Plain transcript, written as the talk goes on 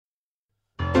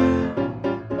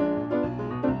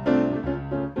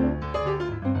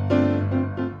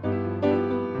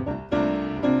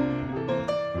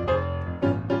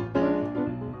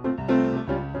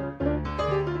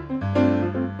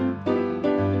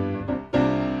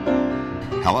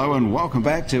Hello and welcome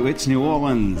back to It's New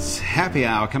Orleans Happy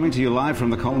Hour, coming to you live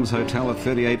from the Collins Hotel at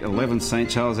 3811 St.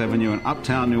 Charles Avenue in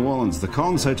Uptown New Orleans. The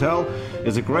Collins Hotel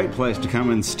is a great place to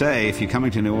come and stay if you're coming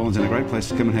to New Orleans, and a great place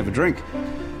to come and have a drink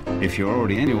if you're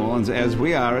already in New Orleans, as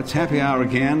we are. It's Happy Hour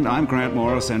again. I'm Grant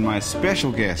Morris, and my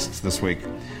special guests this week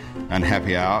on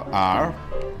Happy Hour are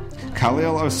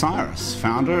Khalil Osiris,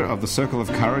 founder of the Circle of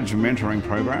Courage mentoring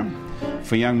program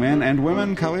for young men and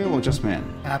women. Khalil, or just men?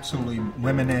 Absolutely,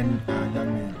 women and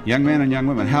young men. Young men and young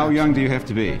women. How young do you have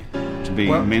to be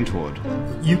mentored?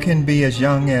 You can be as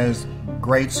young as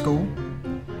grade school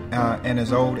and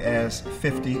as old as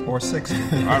 50 or 60.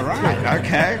 All right,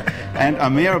 okay. And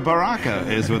Amir Baraka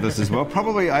is with us as well.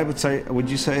 Probably, I would say, would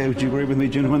you agree with me,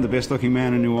 gentlemen, the best-looking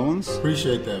man in New Orleans?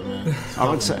 Appreciate that, man.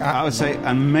 I would say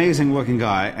amazing-looking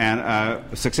guy, and a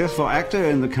successful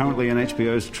actor currently in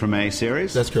HBO's Treme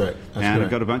series. That's correct. I've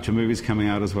got a bunch of movies coming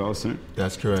out as well soon.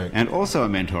 That's correct. And also a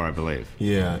mentor, I believe.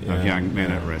 Yeah. Of young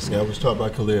men at risk. Yeah, I was taught by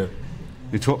Khalil.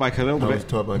 You're taught by Khalil? I was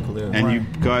taught by Khalil. And you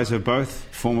guys are both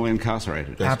formerly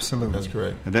incarcerated? Absolutely. That's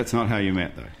correct. And that's not how you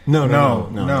met, though? No.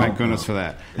 Thank goodness for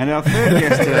that. And our third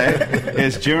guest today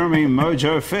is Jeremy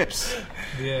Mojo Phipps,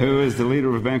 who is the leader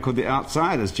of a band called The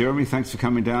Outsiders. Jeremy, thanks for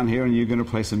coming down here, and you're going to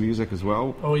play some music as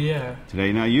well. Oh, yeah.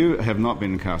 Today. Now, you have not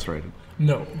been incarcerated.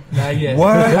 No, not yet.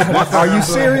 What? Are you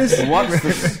serious?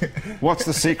 What's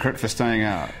the secret for staying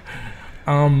out?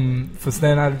 For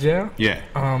staying out of jail? Yeah.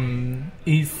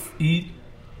 Eat,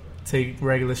 take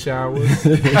regular showers, brush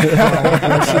your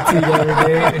teeth every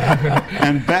day.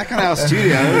 And back in our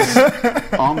studios,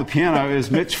 on the piano, is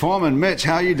Mitch Foreman. Mitch,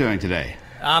 how are you doing today?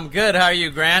 I'm good. How are you,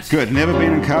 Grant? Good. Never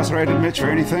been incarcerated, Mitch, for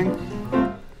anything?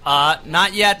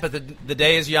 Not yet, but the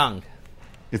day is young.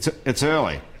 It's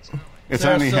early. It's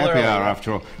only happy hour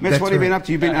after all. Mitch, what have you been up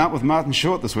to? You've been out with Martin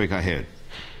Short this week, I heard.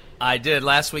 I did.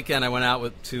 Last weekend I went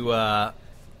out to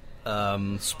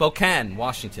Spokane,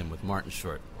 Washington with Martin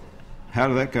Short. How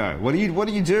did that go? What do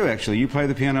you do, actually? You play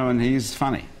the piano and he's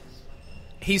funny.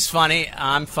 He's funny.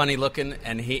 I'm funny looking,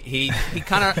 and he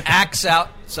kind of acts out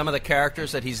some of the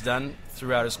characters that he's done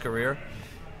throughout his career,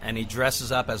 and he dresses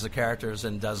up as the characters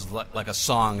and does like a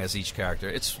song as each character.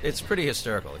 It's pretty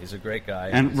hysterical. He's a great guy.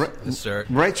 And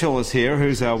Rachel is here,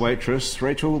 who's our waitress.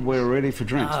 Rachel, we're ready for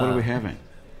drinks. What are we having?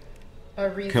 A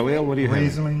Riesling. Khalil, what do you have?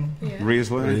 Riesling. Yeah.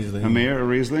 Riesling. Amir, a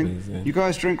Riesling? You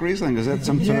guys drink Riesling. Is that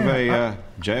some sort of a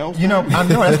jail? You know, I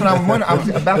know, that's what I'm wondering. I was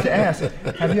about to ask.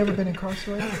 Have you ever been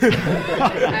incarcerated?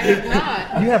 I have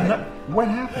not. You have not? What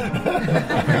happened?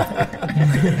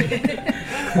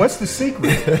 What's the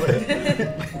secret?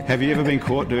 Have you ever been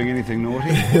caught doing anything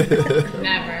naughty?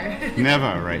 Never.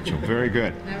 Never, Rachel. Very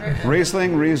good. Never.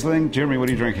 Riesling. Jeremy, what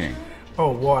are you drinking?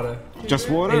 Oh, water. Just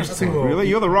water? H2O. Really?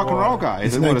 You're the rock and roll guy.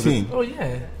 He's 19. Oh,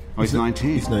 yeah. Oh, he's 19.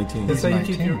 He's 19. That's how you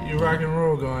keep your rock and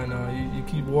roll going on. You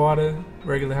keep water,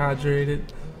 regularly hydrated,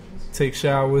 take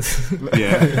showers.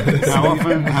 Yeah. How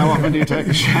often do you take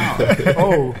a shower?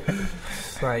 Oh,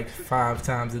 it's like 5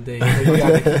 times a day.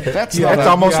 That's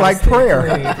almost like prayer.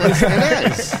 It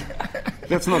is.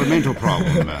 That's not a mental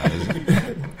problem, is it?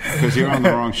 Because you're on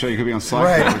the wrong show. You could be on Psycho,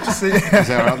 Right. which is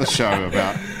our other show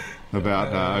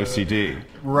about OCD.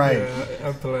 Right.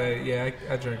 I play.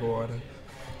 I drink water.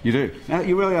 You do. Now,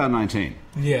 you really are 19.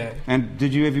 Yeah. And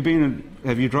have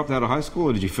you dropped out of high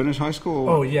school, or did you finish high school?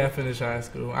 Oh, yeah, I finished high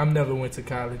school. I never went to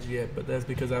college yet, but that's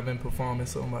because I've been performing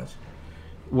so much.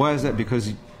 Why is that?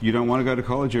 Because you don't want to go to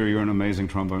college, or you're an amazing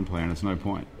trombone player and it's no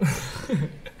point?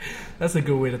 That's a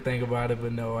good way to think about it,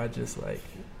 but no, I just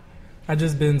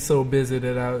been so busy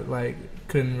that I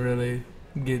couldn't really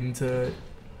get into it.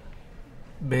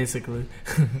 Basically.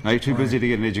 Are you too busy to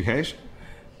get an education?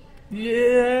 Yeah,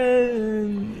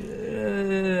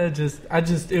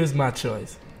 it was my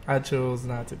choice. I chose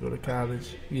not to go to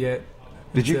college yet.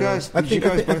 Did you guys? I think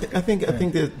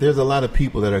that there's a lot of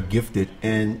people that are gifted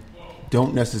and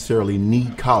don't necessarily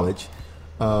need college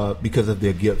because of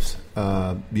their gifts.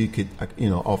 You could,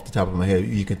 off the top of my head,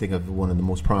 you can think of one of the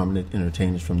most prominent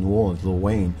entertainers from New Orleans, Lil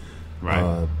Wayne.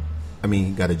 Right.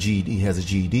 He got a GED. He has a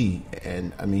GED,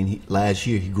 and last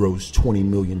year he grossed $20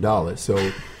 million. So,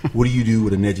 what do you do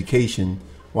with an education?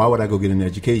 Why would I go get an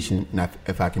education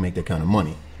if I can make that kind of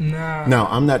money? Nah. Now,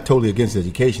 I'm not totally against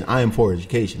education. I am for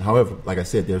education. However, like I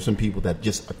said, there are some people that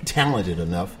just are talented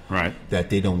enough that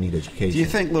they don't need education. Do you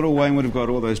think Lil Wayne would have got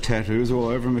all those tattoos all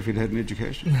over him if he'd had an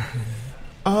education?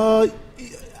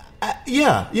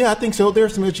 Yeah, I think so. There are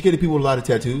some educated people with a lot of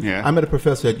tattoos. Yeah. I met a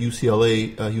professor at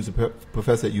UCLA. He was a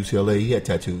professor at UCLA. He had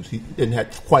tattoos. He didn't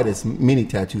have quite as many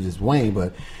tattoos as Wayne,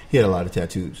 but he had a lot of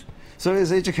tattoos. So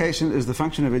is the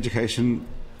function of education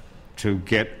to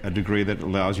get a degree that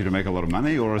allows you to make a lot of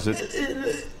money, or is it?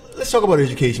 let's talk about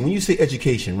education. When you say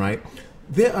education, right?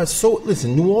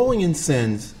 Listen,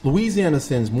 Louisiana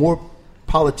sends more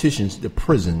politicians to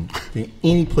prison than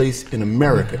any place in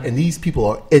America, and these people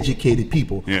are educated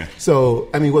people. Yeah. So,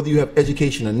 I mean, whether you have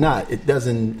education or not, it's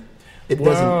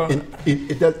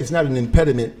not an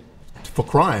impediment for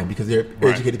crime because they're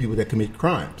educated people that commit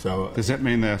crime. So, does that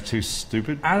mean they're too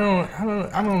stupid? I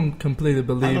don't completely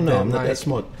believe I don't know. that. I'm not that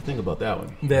smart to think about that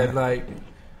one.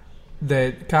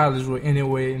 That college will in any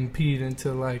way impede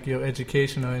into like your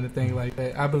education or anything like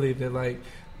that. I believe that like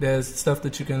there's stuff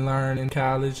that you can learn in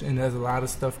college, and there's a lot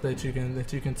of stuff that you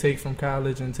can take from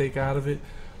college and take out of it.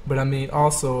 But I mean,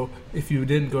 also, if you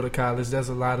didn't go to college, there's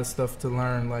a lot of stuff to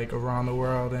learn like around the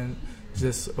world and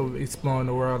just exploring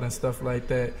the world and stuff like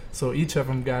that. So each of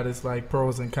them got its like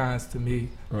pros and cons to me.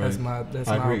 Right. That's my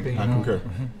opinion. I concur.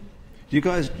 Do you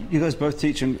guys both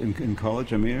teach in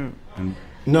college, Amir? And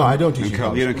No, I don't teach in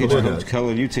college. You don't teach in college.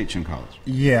 Colin, you teach in college.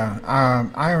 Yeah,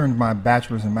 I earned my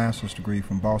bachelor's and master's degree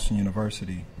from Boston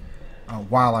University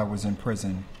while I was in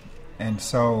prison. And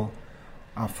so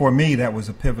for me, that was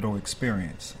a pivotal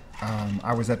experience.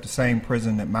 I was at the same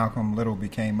prison that Malcolm Little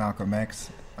became Malcolm X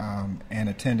and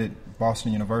attended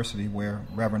Boston University where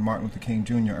Reverend Martin Luther King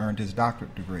Jr. earned his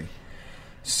doctorate degree.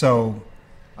 So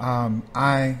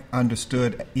I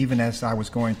understood, even as I was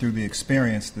going through the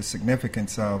experience, the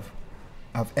significance of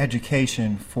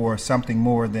education for something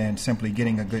more than simply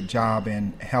getting a good job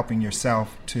and helping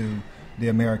yourself to the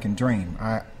American dream.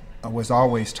 I was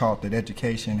always taught that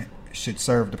education should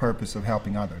serve the purpose of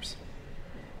helping others.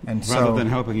 And rather than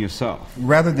helping yourself.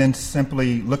 Rather than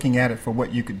simply looking at it for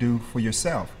what you could do for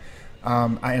yourself.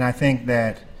 And I think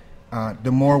that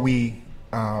the more we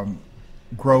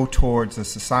grow towards a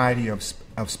society of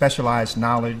specialized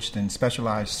knowledge and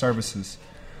specialized services,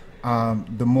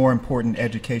 the more important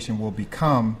education will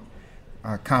become.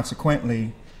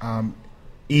 Consequently,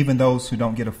 even those who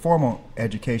don't get a formal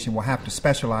education will have to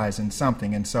specialize in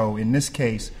something. And so in this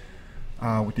case,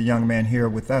 with the young man here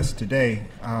with us today,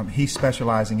 he's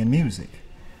specializing in music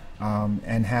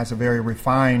and has a very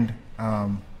refined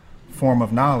form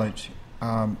of knowledge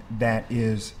that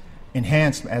is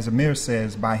enhanced, as Amir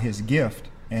says, by his gift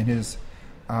and his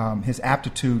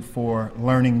aptitude for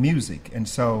learning music. And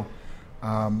so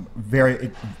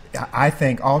I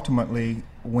think ultimately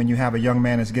when you have a young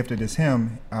man as gifted as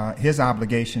him, his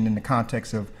obligation in the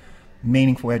context of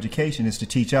meaningful education is to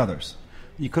teach others.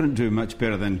 You couldn't do much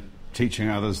better than teaching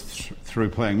others through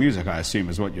playing music, I assume,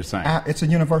 is what you're saying. It's a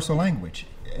universal language.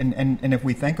 And if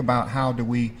we think about how do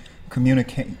we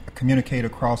communicate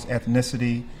across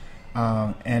ethnicity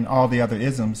and all the other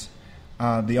isms,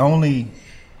 the only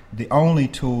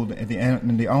tool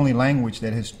and the only language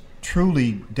that has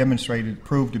truly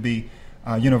proved to be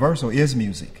universal is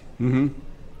music. Mm-hmm.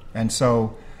 And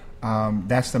so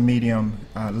that's the medium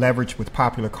leveraged with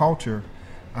popular culture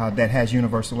that has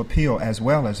universal appeal, as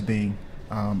well as being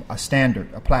a standard,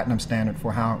 a platinum standard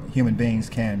for how human beings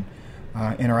can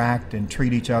interact and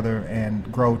treat each other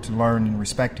and grow to learn and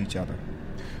respect each other.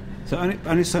 So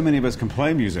only so many of us can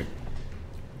play music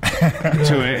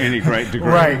to any great degree.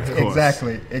 Right, of course.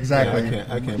 exactly. Yeah,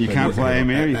 I can't You can't play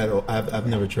Amir? at all. I've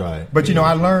never tried. But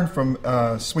I learned from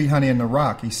Sweet Honey in the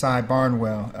Rock, Esai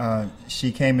Barnwell.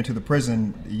 She came into the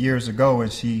prison years ago,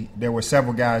 and there were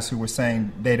several guys who were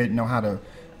saying they didn't know how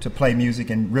to play music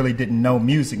and really didn't know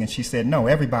music. And she said, no,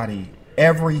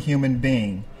 every human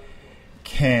being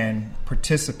can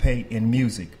participate in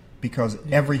music because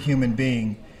every human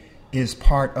being is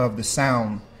part of the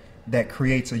sound that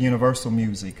creates a universal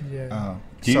music. Yeah.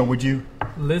 So would you?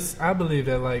 I believe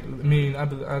that,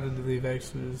 I believe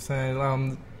actually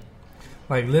saying,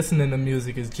 listening to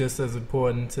music is just as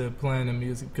important to playing the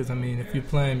music. Because, if you're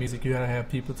playing music, you gotta have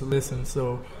people to listen.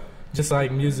 So, just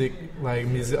like music,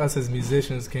 us as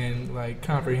musicians can,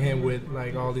 comprehend with,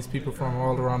 all these people from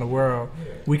all around the world,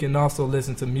 we can also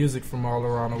listen to music from all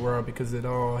around the world because it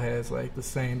all has, the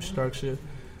same structure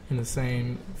and the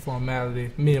same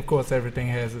formality. Of course, everything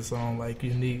has its own,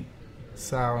 unique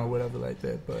sound or whatever like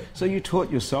that. But So you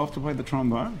taught yourself to play the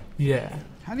trombone? yeah.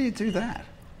 How do you do that?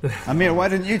 Amir, why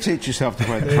didn't you teach yourself to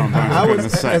play the trombone? I for was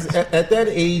goodness sakes? at that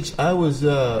age. I was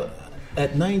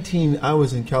at 19. I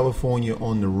was in California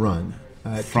on the run.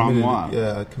 I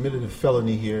had committed a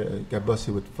felony here. Got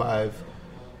busted with 5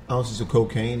 ounces of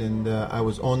cocaine, and I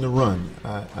was on the run.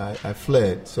 I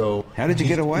fled. So How did you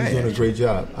get away? He's doing a great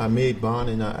job. I made bond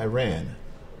and I ran.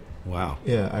 Wow.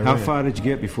 Yeah, I How ran. far did you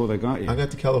get before they got you? I got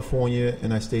to California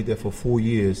and I stayed there for 4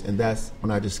 years, and that's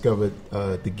when I discovered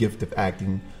the gift of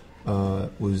acting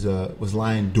was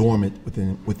lying dormant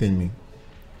within me.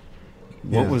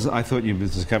 What was? I thought you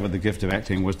discovered the gift of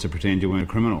acting was to pretend you weren't a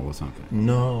criminal or something.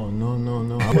 No.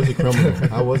 I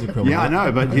was a criminal. Yeah, I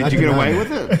know, but did you get away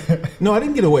with it? No, I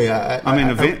didn't get away.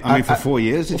 For 4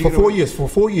 years, did you? For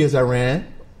 4 years, I ran,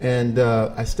 and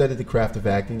I studied the craft of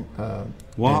acting.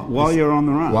 While you're on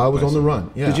the run? While I was on the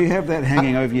run, yeah. Did you have that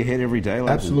hanging over your head every day?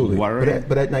 Like Absolutely. Worry?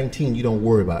 But at 19, you don't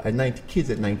worry about it. At 19, kids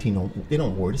at 19,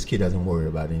 don't worry. This kid doesn't worry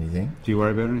about anything. Do you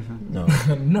worry about anything? No.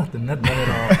 Nothing at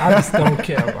all. I just don't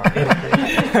care about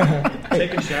anything.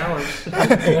 Taking showers.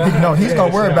 No, he's going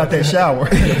to worry about that shower.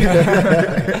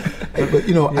 But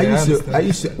I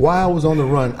used to while I was on the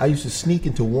run, I used to sneak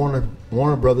into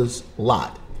Warner Brothers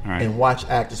lot and watch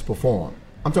actors perform.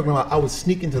 I'm talking about I would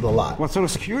sneak into the lot. What sort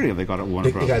of security have they got at Warner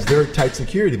They Brothers? got very tight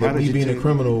security, but me being a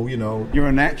criminal, You're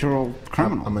a natural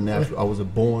criminal. I'm a natural. I wasn't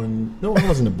a born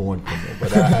criminal,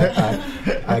 but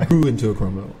I grew into a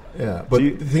criminal. Yeah, but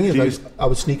the thing is, I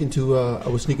was sneak into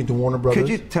Warner Brothers. Could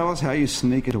you tell us how you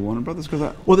sneak into Warner Brothers?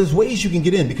 Well, there's ways you can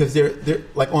get in because they're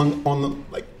like on the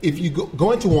like if you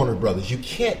go into Warner Brothers, you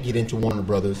can't get into Warner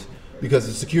Brothers because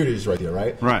the security is right there,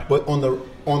 right? Right. But on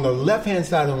the left hand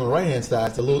side and on the right hand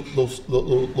side, the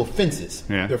little fences.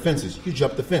 Yeah. They're fences. You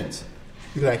jump the fence.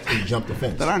 You could actually jump the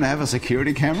fence. They don't have a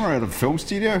security camera at a film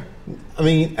studio? I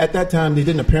mean, at that time they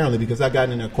didn't apparently because I got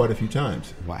in there quite a few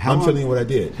times. Wow. I'm telling you what I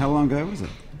did. How long ago was it?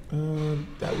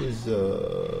 That was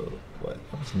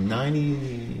That was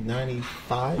 90,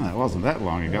 95. No, it wasn't that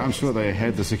long ago. I'm sure they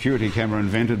had the security camera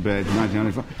invented back in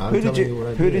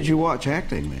 1995. Who did you watch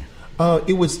acting there?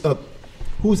 It was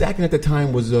who was acting at the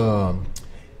time was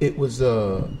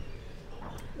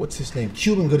what's his name?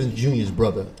 Cuban Gooding Jr.'s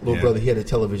brother, brother. He had a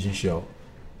television show.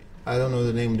 I don't know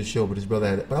the name of the show, but his brother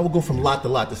had it. But I would go from lot to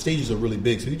lot. The stages are really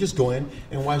big, so you just go in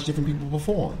and watch different people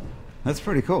perform. That's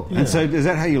pretty cool. Yeah. And so is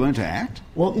that how you learned to act?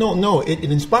 Well, no. It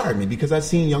inspired me because I've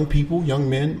seen young people, young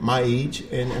men my age,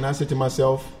 and I said to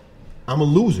myself, I'm a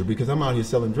loser because I'm out here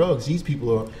selling drugs. These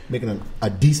people are making a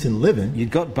decent living. You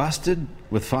got busted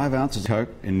with 5 ounces of coke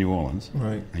in New Orleans.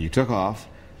 Right. And you took off,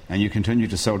 and you continued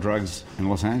to sell drugs in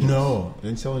Los Angeles? No, I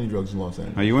didn't sell any drugs in Los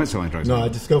Angeles. Oh, you weren't selling drugs? No, I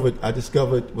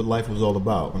discovered what life was all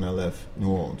about when I left New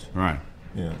Orleans. Right.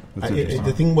 Yeah. That's interesting.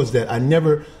 The thing was that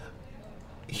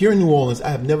here in New Orleans, I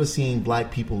have never seen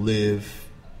black people live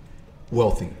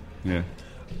wealthy. Yeah.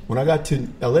 When I got to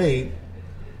L.A.,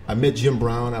 I met Jim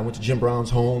Brown. I went to Jim Brown's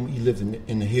home. He lived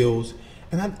in the hills.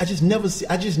 And I just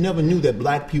never knew that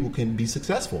black people can be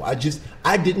successful. I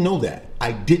didn't know that.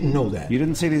 I didn't know that. You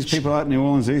didn't see these people out in New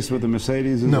Orleans East with the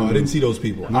Mercedes? No, I didn't see those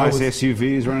people. Nice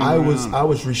SUVs running around? I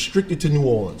was restricted to New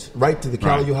Orleans, right to the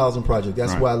Calliope Housing Project.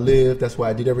 That's where I lived. That's where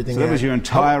I did everything. So that was your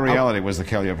entire reality was the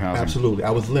Calliope Housing? Absolutely.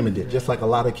 I was limited, just like a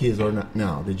lot of kids are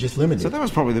now. They're just limited. So that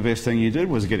was probably the best thing you did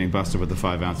was getting busted with the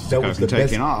 5 ounces of coke and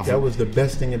taking off. That was the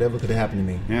best thing that ever could have happened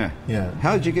to me. Yeah. Yeah.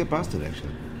 How did you get busted,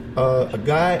 actually?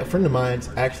 A friend of mine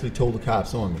actually told the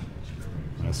cops on me.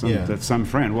 That's some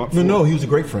friend. What? No, he was a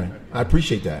great friend. I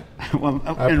appreciate that. Well,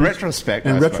 in retrospect,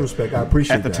 I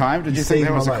appreciate At the that. time, did you think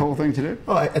that was a cool thing to do?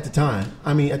 Oh, at the time.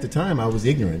 I mean, at the time, I was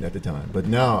ignorant at the time. But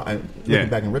now, looking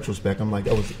back in retrospect, I'm like,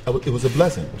 it was a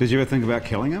blessing. Did you ever think about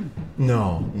killing him?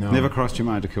 No. Never crossed your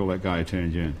mind to kill that guy who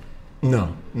turned you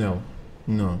in?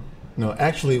 No.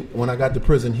 Actually, when I got to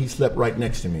prison, he slept right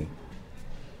next to me.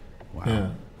 Wow.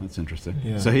 Yeah. That's interesting.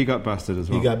 Yeah. So he got busted as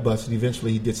well? He got busted.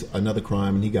 Eventually, he did another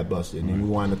crime, and he got busted. And we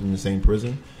wound up in the same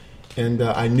prison. And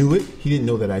I knew it. He didn't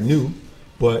know that I knew.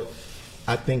 But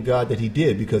I thank God that he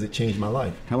did because it changed my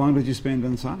life. How long did you spend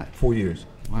inside? 4 years.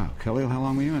 Wow. Khalil, how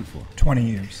long were you in for? 20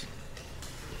 years.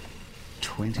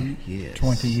 20 years?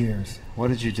 20 years. What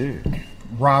did you do?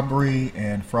 Robbery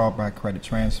and fraud by credit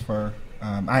transfer.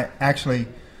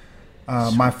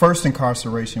 My first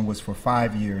incarceration was for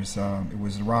 5 years. It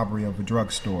was the robbery of a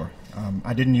drugstore.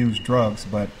 I didn't use drugs,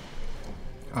 but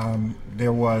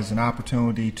there was an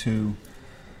opportunity to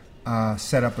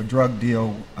set up a drug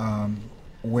deal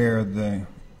where the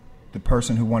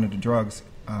person who wanted the drugs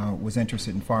was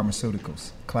interested in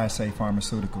pharmaceuticals, Class A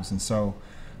pharmaceuticals. And so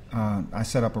I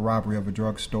set up a robbery of a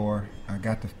drugstore. I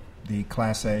got the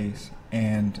Class A's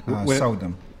and sold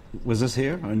them. Was this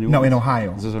here? No, in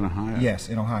Ohio. Was this in Ohio? Yes,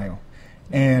 in Ohio.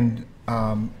 And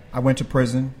I went to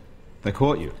prison. They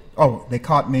caught you? Oh, they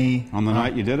caught me. On the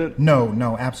night you did it?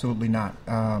 No, absolutely not.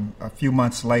 A few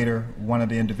months later, one of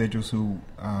the individuals who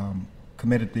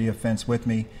committed the offense with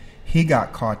me, he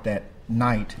got caught that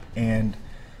night and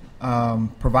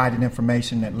provided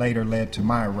information that later led to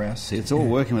my arrest. See, it's all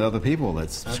working with other people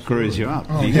that screws you up.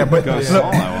 Oh, you go solo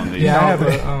on these. Yeah,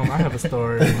 I have a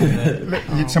story on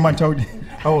that. Someone told you?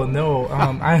 Oh no,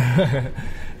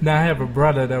 Now I have a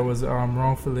brother that was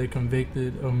wrongfully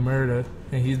convicted of murder,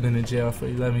 and he's been in jail for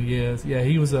 11 years. Yeah,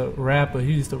 he was a rapper.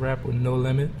 He used to rap with No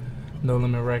Limit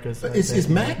Records. Like Is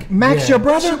Mac? Mac's your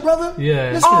brother? That's your brother?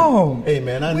 Yeah. Listen, Oh. hey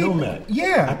man, I know Mac.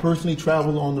 Yeah. I personally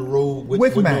traveled on the road with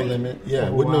With No Mac. Limit. Yeah,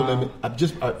 Oh, with No wow. Limit.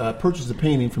 I purchased a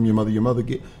painting from your mother. Your mother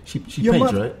she Your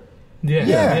paints, mother- right?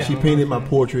 Yeah. She painted my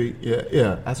portrait.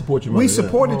 Yeah. I support your mother. We yeah.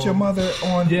 supported your mother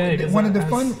on Yeah, 'cause one of the I-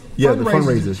 the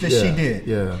fundraisers that yeah, she did.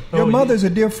 Yeah. Your Oh, mother's a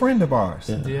dear friend of ours.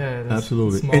 Yeah, that's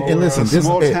Absolutely. small And listen, world. this,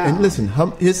 Small town. and listen,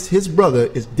 his brother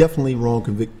is definitely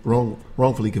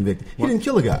wrongfully convicted. He didn't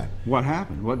kill a guy. What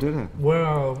happened? What did happen?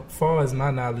 Well, as far as my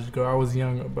knowledge go, I was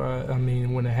young, but I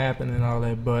mean when it happened and all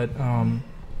that. But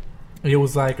it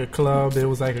was like a club. It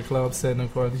was like a club setting.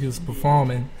 Of course, he was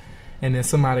performing, and then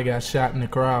somebody got shot in the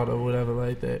crowd or whatever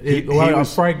like that.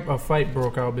 A fight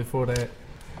broke out before that.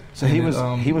 So And he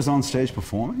then, was on stage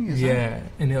performing? is that- Yeah,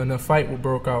 and then the fight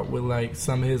broke out with like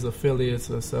some of his affiliates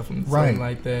or something Right.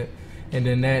 like that, and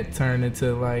then that turned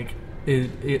into like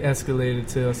it escalated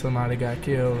till somebody got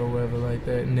killed or whatever like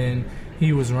that, and then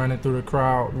he was running through the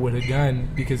crowd with a gun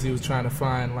because he was trying to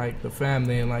find like the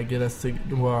family and like get us to.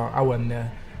 Well, I wasn't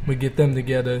there, but get them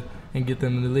together and get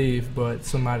them to leave. But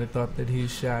somebody thought that he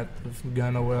shot the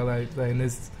gun or whatever like that, and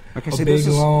it's. Okay, A see, big,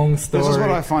 long story. This is what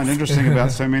I find interesting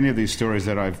about so many of these stories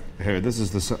that I've heard. This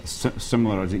is the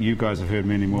similar. You guys have heard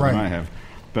many more than Right. I have.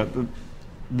 But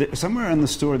somewhere in the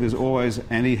story, there's always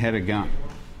Andy had a gun.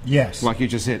 Yes. Like you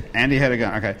just said, Andy had a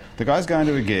gun. Okay, the guy's going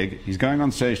to a gig. He's going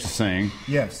on stage to sing.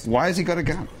 Yes. Why has he got a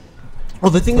gun?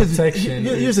 Well, the thing is, Protection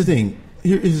here's the thing.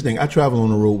 Here's the thing. I travel on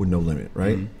the road with No Limit,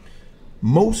 right? Mm-hmm.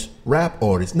 Most rap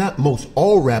artists, not most,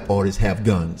 all rap artists have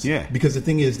guns. Yeah. Because the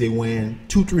thing is, they win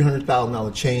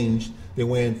 $200,000-$300,000 change. They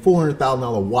win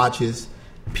 $400,000 watches.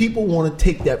 People want to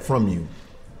take that from you.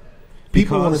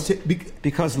 People want to take.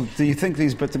 Because do you think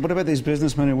these? But what about these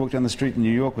businessmen who walk down the street in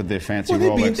New York with their fancy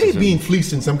Well, Rolexes? they're being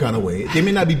fleeced in some kind of way. They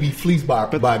may not be fleeced by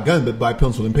a gun, but by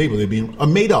pencil and paper. They're being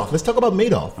Madoff. Let's talk about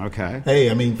Madoff. Okay. Hey,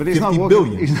 I mean, But he's not 50 walking-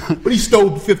 billion. he's not- But he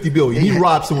stole 50 billion. He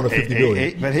robbed someone of 50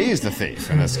 billion. But he is the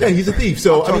thief in this Yeah, case. he's a thief.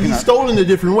 So I mean, he stole in a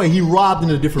different way. He robbed in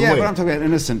a different Yeah, way. but I'm talking about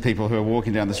innocent people who are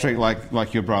walking down the street,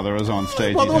 like your brother is on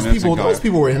stage. Well, He's those an innocent people, guy. those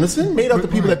people were innocent. Madoff, the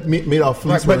people that Madoff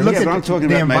fleeced. But were look Yeah, at but I'm talking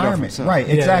the about Madoff environment. himself. Right,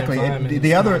 Yeah, exactly. the environment And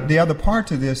is the other part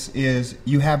to this is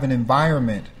you have an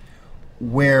environment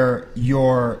where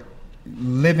you're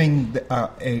living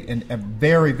a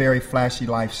very, very flashy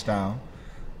lifestyle.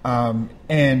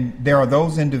 And there are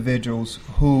those individuals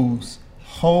whose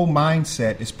whole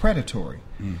mindset is predatory.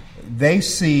 They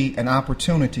see an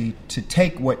opportunity to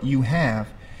take what you have,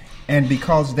 and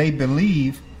because they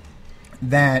believe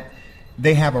that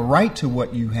they have a right to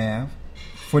what you have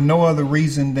for no other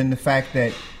reason than the fact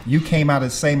that you came out of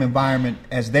the same environment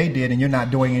as they did and you're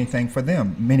not doing anything for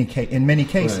them in many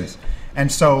cases. Right.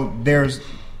 And so there's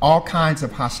all kinds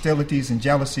of hostilities and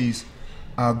jealousies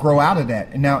grow out of that.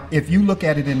 And now, if you look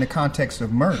at it in the context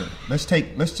of murder, let's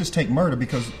just take murder,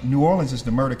 because New Orleans is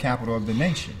the murder capital of the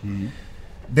nation. Mm-hmm.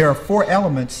 There are 4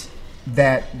 elements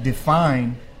that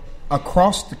define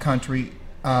across the country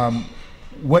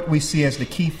what we see as the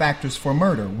key factors for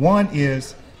murder. One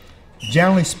is,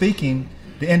 generally speaking,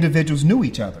 the individuals knew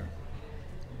each other.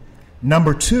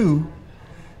 Number 2,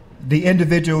 the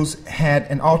individuals had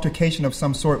an altercation of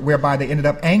some sort whereby they ended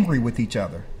up angry with each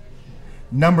other.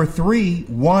 Number 3,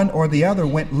 one or the other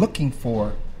went looking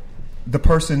for the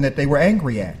person that they were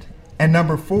angry at. And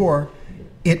number 4,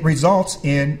 it results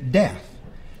in death.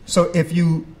 So if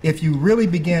you really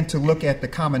begin to look at the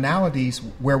commonalities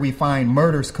where we find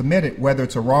murders committed, whether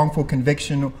it's a wrongful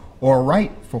conviction or a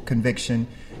rightful conviction,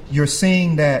 you're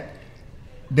seeing that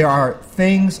there are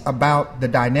things about the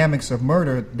dynamics of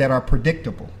murder that are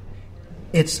predictable.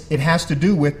 It has to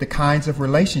do with the kinds of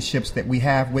relationships that we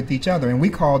have with each other, and we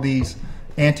call these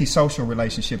antisocial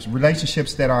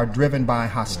relationships that are driven by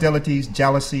hostilities,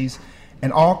 jealousies,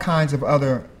 and all kinds of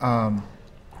other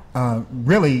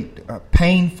really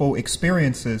painful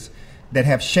experiences that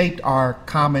have shaped our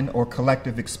common or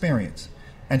collective experience.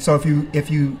 And so if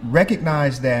you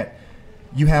recognize that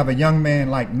you have a young man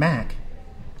like Mac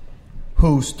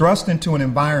who's thrust into an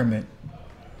environment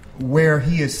where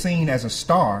he is seen as a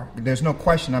star, there's no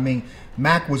question. I mean,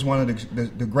 Mac was one of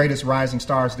the greatest rising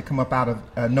stars to come up out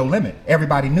of No Limit.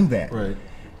 Everybody knew that. Right.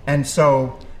 And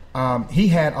so he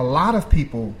had a lot of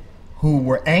people who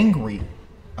were angry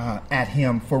at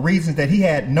him for reasons that he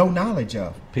had no knowledge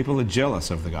of. People are jealous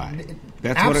of the guy.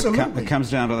 That's Absolutely. what it comes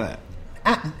down to that.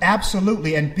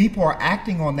 Absolutely, and people are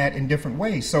acting on that in different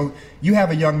ways. So you have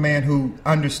a young man who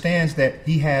understands that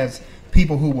he has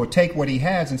people who will take what he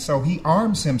has, and so he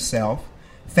arms himself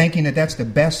thinking that that's the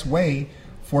best way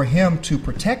for him to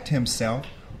protect himself,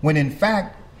 when in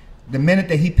fact, the minute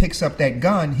that he picks up that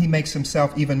gun, he makes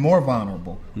himself even more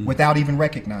vulnerable without even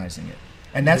recognizing it.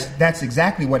 And that's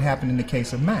exactly what happened in the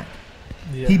case of Mac.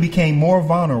 Yeah. He became more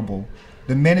vulnerable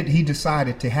the minute he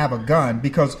decided to have a gun,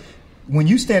 because when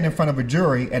you stand in front of a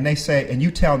jury and they say, and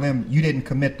you tell them you didn't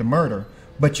commit the murder,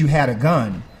 but you had a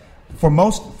gun, for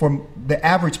the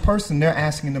average person, they're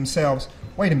asking themselves,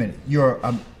 wait a minute, you're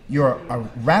a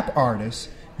rap artist,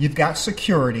 you've got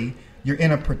security, you're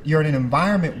in an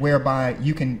environment whereby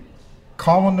you can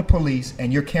call on the police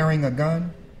and you're carrying a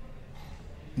gun?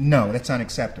 No, that's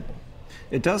unacceptable.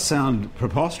 It does sound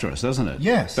preposterous, doesn't it?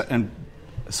 Yes.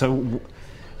 So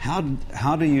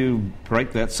how do you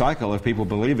break that cycle of people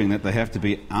believing that they have to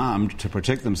be armed to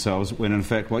protect themselves, when in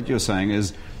fact what you're saying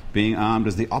is being armed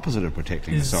is the opposite of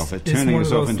protecting yourself. It's turning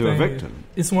yourself into a victim.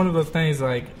 It's one of those things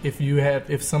like if you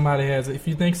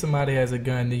think somebody has a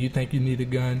gun, then you think you need a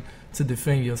gun to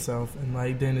defend yourself, and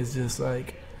like then it's just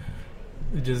like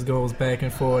it just goes back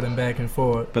and forth and back and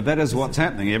forth. But that is what's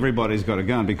happening. Everybody's got a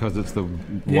gun because it's the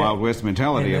Wild West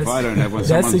mentality. If I don't have one,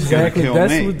 someone's going to kill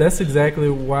me. That's exactly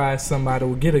why somebody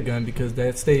will get a gun, because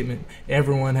that statement,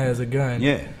 everyone has a gun.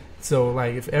 Yeah. So,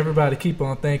 like, if everybody keep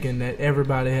on thinking that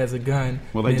everybody has a gun,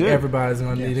 well, they then do. Everybody's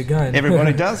going to need a gun.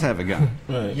 Everybody does have a gun.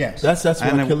 Right. Yes. That's why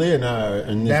Khalil and I are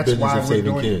in this business of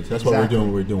saving kids. That's why we're doing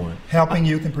what we're doing. Helping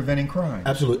youth and preventing crime.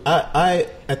 Absolutely. I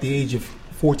at the age of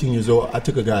 14 years old, I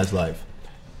took a guy's life.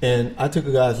 And I took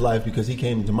a guy's life because he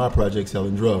came to my project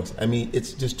selling drugs. I mean,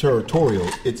 it's just territorial.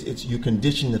 It's you're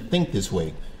conditioned to think this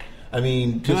way. I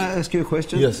mean, can I ask you a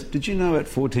question? Yes. Did you know at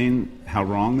 14 how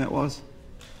wrong that was?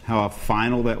 How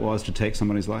final that was to take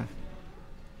somebody's life?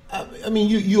 I mean,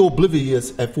 you're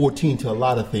oblivious at 14 to a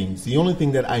lot of things. The only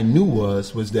thing that I knew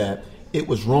was that it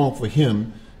was wrong for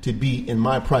him to be in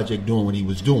my project doing what he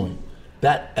was doing.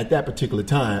 That at that particular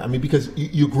time, I mean, because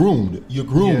you're groomed. You're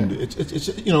groomed. Yeah. It's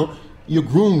you're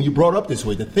groomed. You're brought up this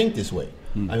way to think this way.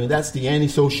 I mean, that's the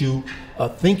antisocial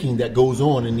thinking that goes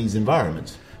on in these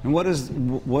environments. And what is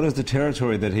the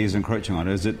territory that he's encroaching on?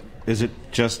 Is it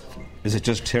just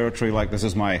territory like this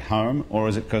is my home, or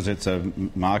is it because it's a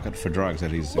market for drugs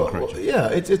that he's encroaching? Well, yeah,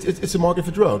 it's a market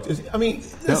for drugs.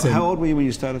 Listen, how old were you when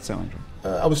you started selling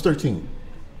drugs? I was 13.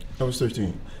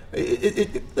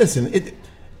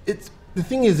 The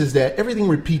thing is that everything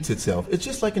repeats itself. It's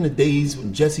just like in the days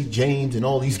when Jesse James and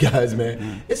all these guys, man.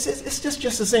 Mm. It's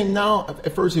just the same now.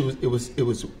 At first, it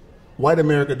was white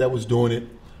America that was doing it,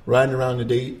 riding around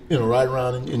riding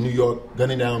around in New York,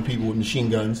 gunning down people with machine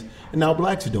guns, and now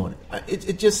blacks are doing it.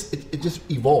 It just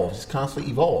evolves. It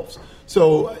constantly evolves.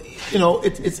 So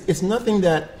it's nothing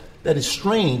that is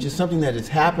strange. It's something that has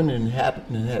happened and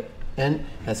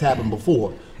has happened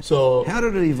before. So how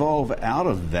did it evolve out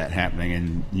of that happening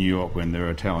in New York when there were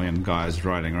Italian guys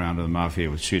riding around in the mafia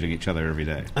with shooting each other every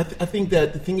day? I think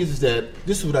that the thing is that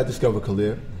this is what I discovered,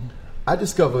 Khalil. I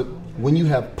discovered when you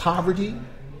have poverty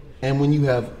and when you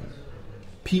have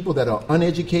people that are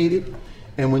uneducated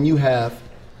and when you have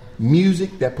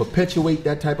music that perpetuate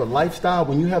that type of lifestyle,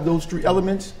 when you have those three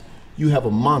elements, you have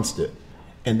a monster.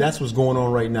 And that's what's going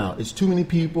on right now. It's too many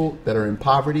people that are in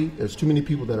poverty. There's too many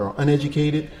people that are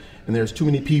uneducated. And there's too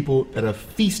many people that are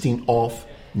feasting off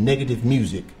negative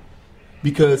music.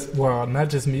 Because... well,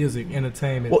 not just music,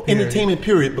 entertainment. Well, period. Entertainment,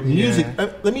 period. But music...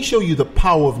 Yeah. Let me show you the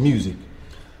power of music.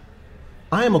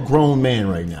 I am a grown man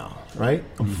right now, right?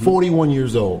 I'm 41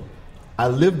 years old. I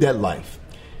lived that life.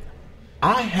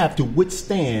 I have to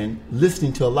withstand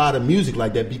listening to a lot of music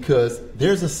like that because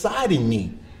there's a side in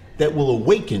me that will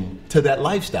awaken to that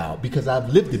lifestyle because I've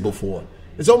lived it before.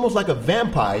 It's almost like a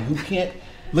vampire who can't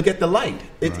look at the light.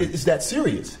 It's that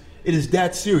serious. It is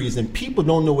that serious, and people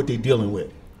don't know what they're dealing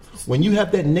with. When you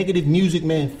have that negative music,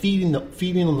 man, feeding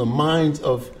on the minds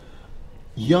of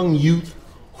young youth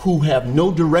who have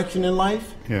no direction in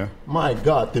life. Yeah. My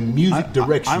God, the music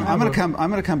direction. I'm going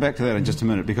to come back to that in just a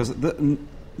minute because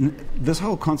this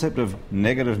whole concept of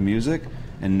negative music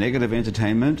and negative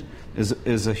entertainment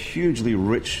is a hugely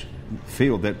rich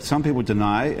field that some people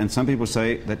deny, and some people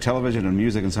say that television and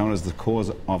music and so on is the cause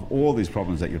of all these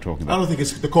problems that you're talking about. I don't think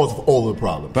it's the cause of all the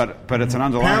problems. But it's an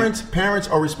underlying... Parents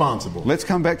are responsible. Let's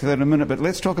come back to that in a minute, but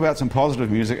let's talk about some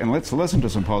positive music, and let's listen to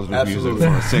some positive music for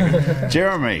a second.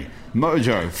 Jeremy,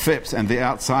 Mojo, Phipps, and The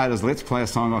Outsiders, let's play a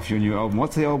song off your new album.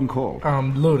 What's the album called?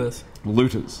 Looters.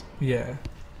 Looters. Yeah.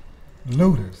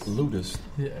 Looters.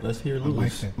 Yeah. Let's hear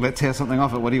Looters. Let's hear something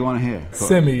off it. What do you want to hear?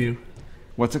 Semi-U.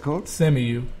 What's it called?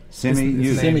 Semi-U.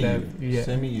 Semi-U. Yeah.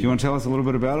 Do you want to tell us a little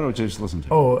bit about it, or just listen to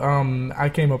it? Oh, I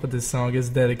came up with this song. It's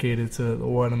dedicated to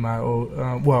one of my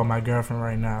my girlfriend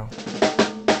right now.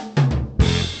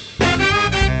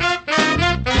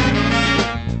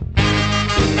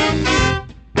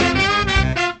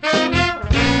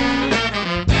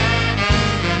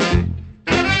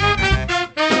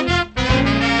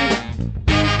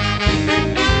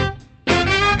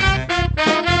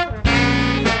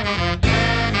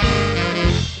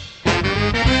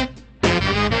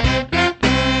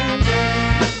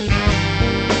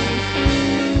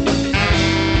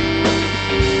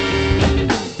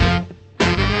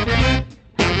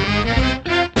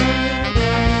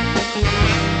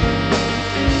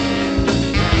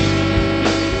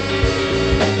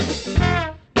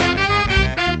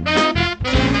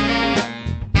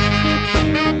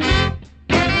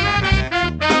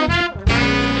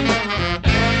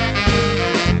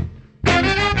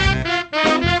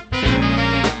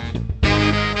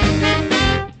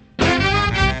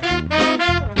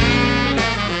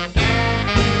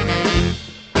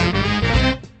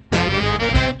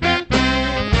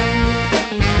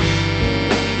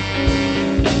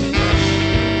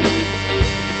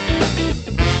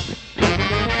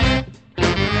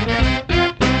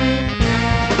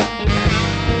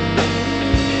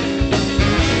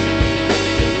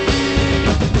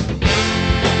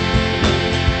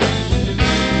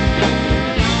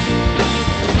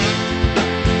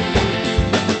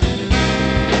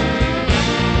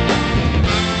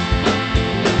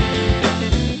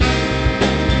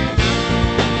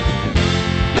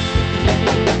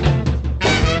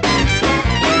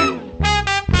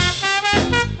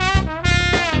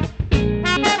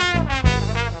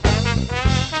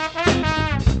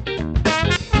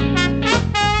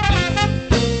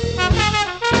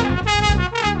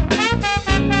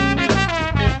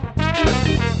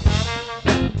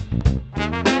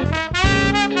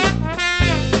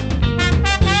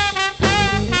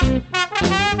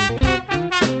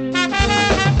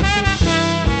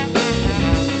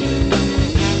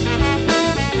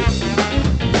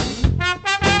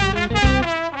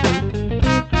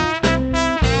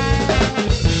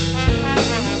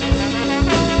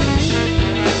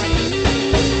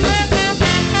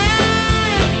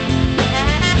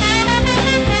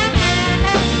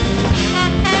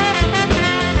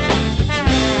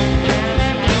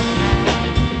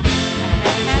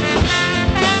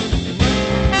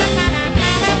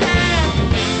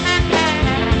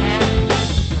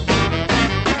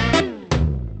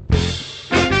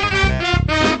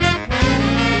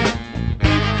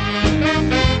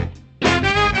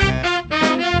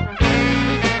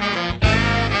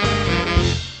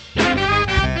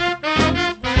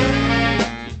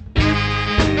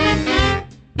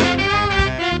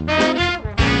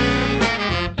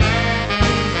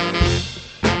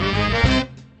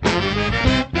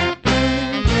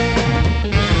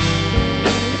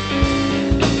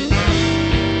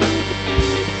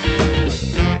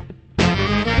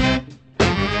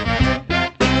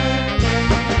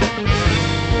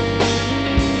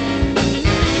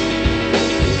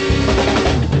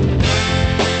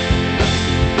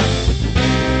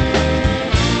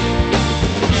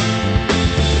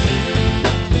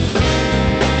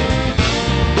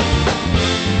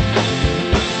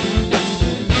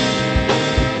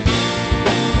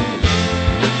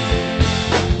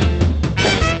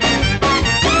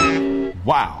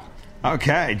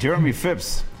 Okay, Jeremy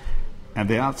Phipps and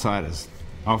the Outsiders.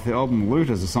 Off the album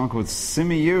Looters, a song called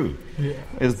Simi You. Yeah.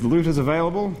 Is Looters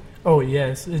available? Oh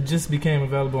yes, it just became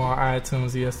available on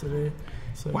iTunes yesterday.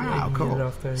 So yeah, Wow, you can get it cool.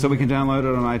 off there. So we can download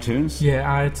it on iTunes?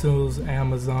 Yeah, iTunes,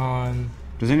 Amazon.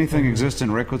 Does anything exist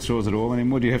in record stores at all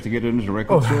anymore? Do you have to get it into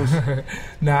record stores?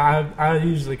 Now I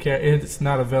usually carry. It's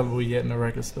not available yet in the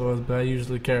record stores, but I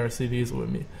usually carry CDs with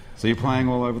me. So you're playing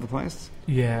all over the place?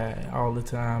 Yeah, all the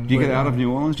time. Do you But, get out of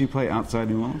New Orleans? Do you play outside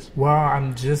New Orleans? Well,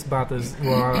 I'm just about to.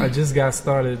 Well, I just got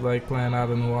started like playing out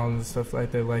of New Orleans and stuff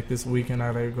like that. Like this weekend,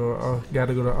 I got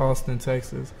to go to Austin,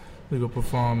 Texas, to go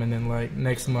perform, and then like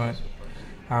next month,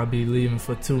 I'll be leaving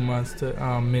for 2 months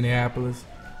to Minneapolis.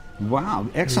 Wow,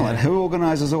 excellent. Yeah. Who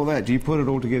organizes all that? Do you put it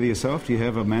all together yourself? Do you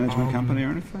have a management company or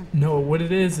anything? No, what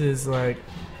it is like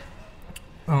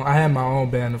I have my own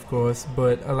band, of course,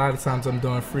 but a lot of times I'm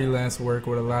doing freelance work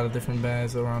with a lot of different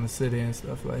bands around the city and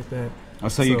stuff like that. Oh,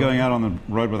 so you're going out on the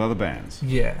road with other bands?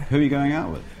 Yeah. Who are you going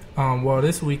out with? Well,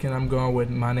 this weekend I'm going with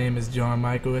My Name is John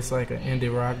Michael. It's like an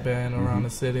indie rock band around the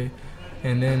city.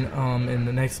 And then in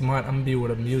the next month, I'm going to be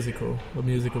with a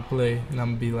musical play. And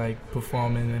I'm going to be like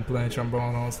performing and playing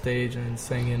trombone on stage and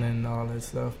singing and all that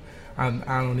stuff. I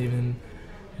don't even,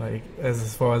 like,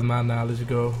 as far as my knowledge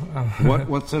go.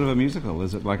 What sort of a musical?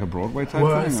 Is it like a Broadway type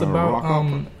Well, thing? it's or a rock about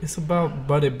opera? it's about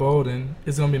Buddy Bolden.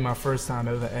 It's gonna be my first time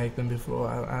ever acting before.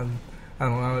 I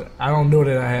don't know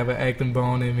that I have an acting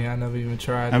bone in me. I never even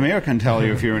tried. Amir can tell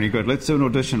you if you're any good. Let's do an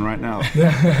audition right now.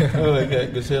 Oh, I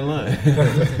got good in line.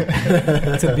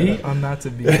 To be or not to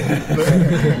be?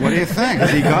 What do you think?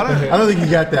 Has he got it? I don't think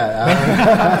you got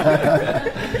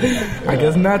that. I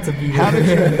guess not to be.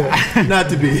 Not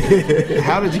to be.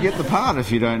 How did you get the part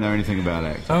if you don't know anything about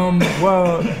acting?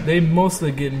 Well, they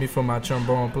mostly get me from my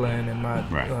trombone playing and my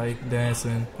Right. like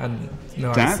dancing. I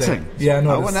know Dancing? Yeah, I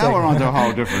know. Oh, well, now we're on to a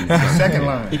whole different... Second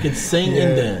line. He can sing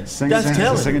and dance. Sing, That's sing,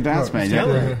 talent. sing and dance, man. He's Yeah.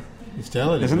 talented. He's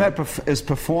talented. Isn't that is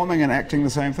performing and acting the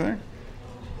same thing?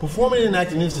 Performing and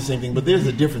acting is the same thing, but there's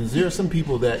a difference. There are some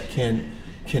people that can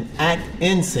act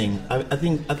and sing. I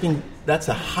think that's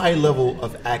a high level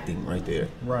of acting right there.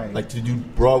 Right. Like to do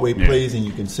Broadway plays and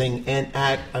you can sing and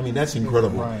act. I mean, that's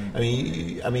incredible. Right.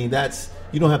 I mean that's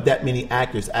you don't have that many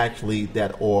actors actually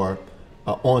that are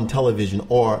on television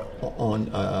or on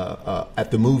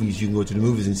at the movies. You can go to the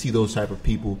movies and see those type of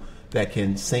people that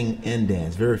can sing and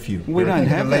dance. Very few. We don't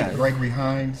have the late that. Gregory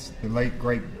Hines, the late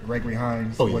great Gregory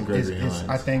Hines. Oh, yeah, Gregory Hines.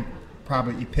 I think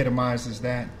probably epitomizes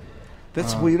that.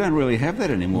 That's we don't really have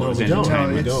that anymore No, as we don't.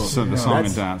 entertainment. No, we don't. So the No. song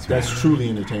and dance. That's truly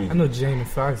entertaining. I know Jamie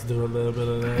Foxx do a little bit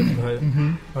of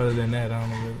that, but other than that, I don't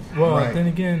know. Well, Right. then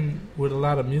again, with a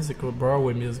lot of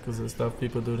Broadway musicals and stuff,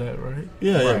 people do that, right?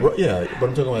 Yeah, but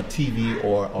I'm talking about TV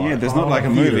or Yeah, there's not like a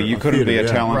theater, movie. You couldn't be a theater,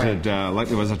 yeah. talented like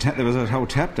there was a whole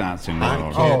tap dancing I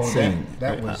world. can't Oh, sing.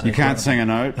 that was- You can't sing a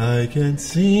note. I can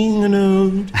sing a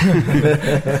note.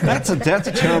 That's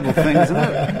a terrible thing, isn't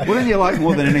it? Wouldn't you like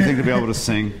more than anything to be able to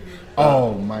sing?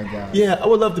 Oh my God! Yeah, I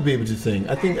would love to be able to sing.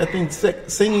 I think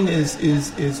singing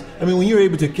is. I mean, when you're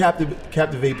able to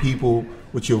captivate people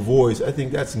with your voice, I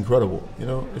think that's incredible. You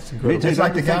know, it's incredible. It's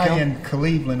like the Don't you think guy I'll- in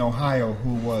Cleveland, Ohio,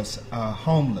 who was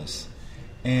homeless,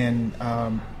 and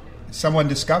someone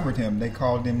discovered him. They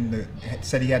called him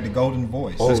said he had the golden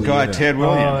voice. Oh, This guy yeah. Ted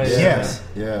Williams. Oh, Yes,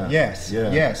 Yeah. yes,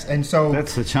 Yeah. yes. And so,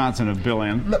 That's the chance in a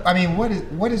billion. look, I mean,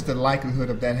 what is the likelihood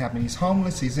of that happening? He's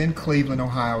homeless. He's in Cleveland,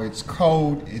 Ohio. It's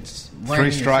cold. It's rainy.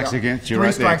 Three strikes it's, against you three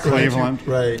right there, strikes against you. Cleveland.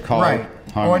 Right. Cold, Right.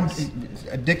 homeless.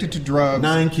 Or addicted to drugs.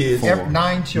 9 kids.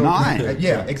 9 children. 9?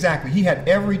 Yeah, exactly. He had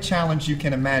every challenge you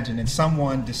can imagine, and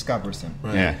someone discovers him.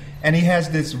 Right. Yeah. And he has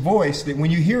this voice that when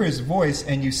you hear his voice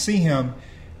and you see him,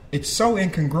 it's so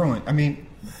incongruent. I mean,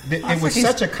 it was think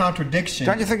such a contradiction.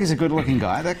 Don't you think he's a good-looking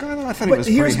guy? That guy, I thought he But was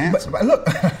pretty handsome. but look,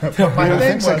 but my I don't thing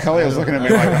think so. was, Kelly was looking at me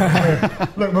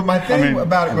like, look, but my thing I mean,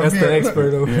 about it, That's the look,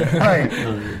 expert over here.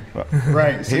 right,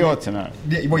 right. he ought to know.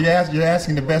 Yeah, well, you're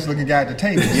asking the best-looking guy at the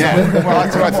table. Yeah, So- well,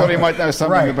 that's what I thought he might know something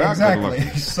right, about. exactly. good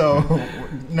looking. So,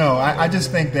 no, I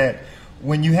just think that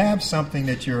when you have something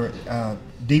that you're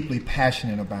deeply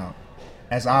passionate about,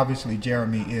 as obviously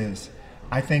Jeremy is,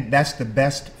 I think that's the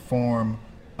best form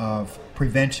of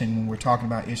prevention when we're talking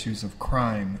about issues of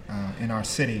crime in our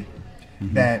city.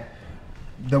 Mm-hmm. That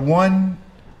the one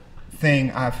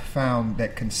thing I've found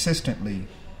that consistently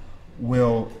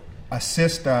will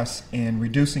assist us in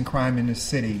reducing crime in this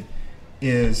city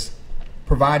is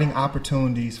providing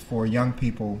opportunities for young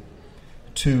people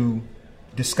to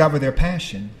discover their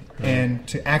passion and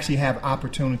to actually have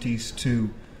opportunities to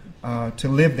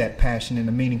live that passion in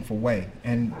a meaningful way.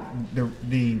 And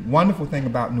the wonderful thing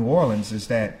about New Orleans is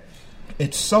that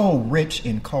it's so rich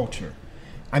in culture.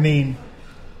 I mean,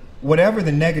 whatever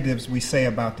the negatives we say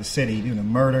about the city,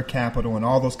 murder capital and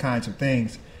all those kinds of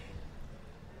things,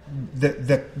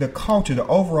 the culture, the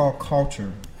overall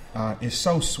culture, is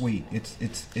so sweet.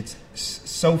 It's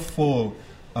so full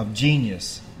of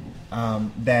genius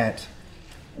that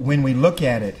when we look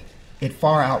at it, it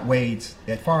far outweighs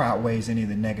any of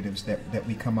the negatives that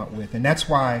we come up with. And that's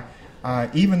why,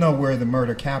 even though we're the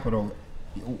murder capital,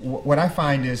 what I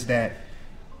find is that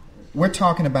we're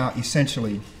talking about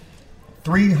essentially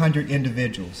 300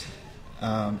 individuals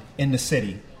in the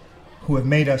city who have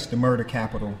made us the murder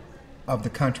capital of the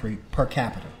country per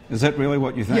capita. Is that really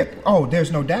what you think? Yeah. Oh,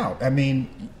 there's no doubt. I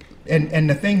mean, and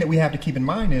the thing that we have to keep in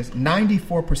mind is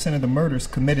 94% of the murders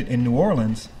committed in New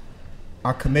Orleans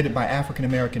are committed by African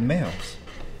American males.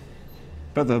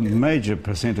 But the major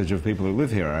percentage of people who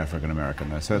live here are African American,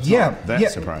 though, so it's not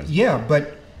that surprising. Yeah,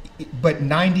 but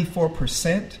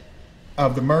 94%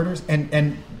 of the murders,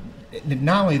 and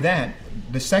not only that,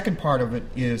 the second part of it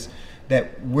is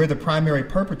that we're the primary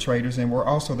perpetrators and we're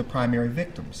also the primary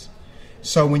victims.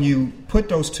 So when you put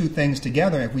those two things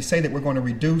together, if we say that we're going to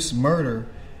reduce murder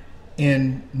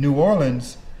in New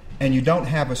Orleans, and you don't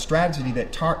have a strategy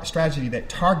that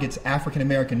targets African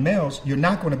American males, you're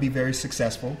not going to be very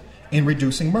successful in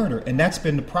reducing murder. And that's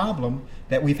been the problem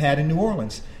that we've had in New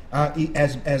Orleans.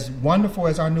 As wonderful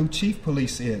as our new chief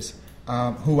police is,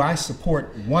 who I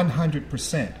support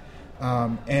 100%,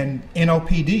 and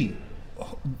NOPD,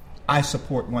 I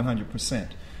support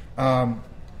 100%.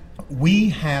 We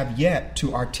have yet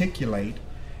to articulate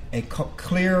a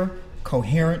clear,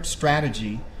 coherent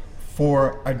strategy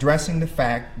for addressing the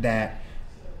fact that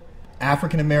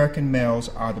African American males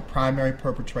are the primary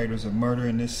perpetrators of murder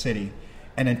in this city.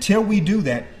 And until we do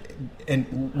that,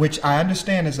 and which I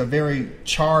understand is a very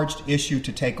charged issue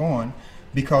to take on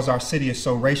because our city is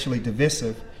so racially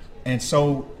divisive and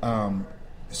so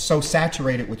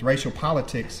saturated with racial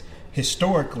politics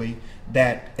historically,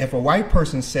 that if a white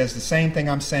person says the same thing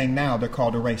I'm saying now, they're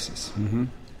called a racist. Mm-hmm.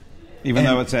 Even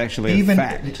though it's actually a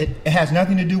fact. It has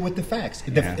nothing to do with the facts.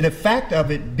 The fact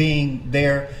of it being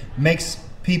there makes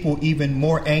people even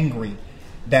more angry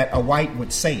that a white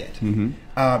would say it.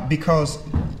 Mm-hmm. Because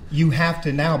you have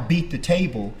to now beat the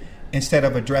table instead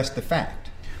of address the fact.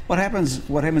 What happens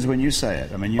when you say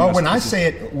it? I mean, when I say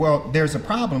it, well, there's a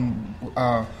problem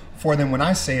for them when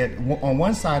I say it. On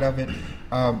one side of it,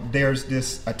 there's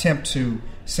this attempt to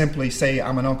simply say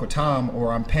I'm an Uncle Tom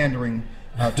or I'm pandering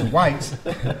to whites,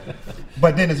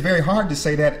 but then it's very hard to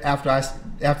say that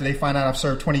after they find out I've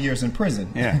served 20 years in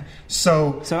prison. Yeah.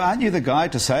 So aren't you the guy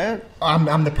to say it?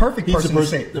 I'm the perfect person to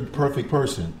say it. The perfect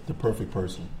person.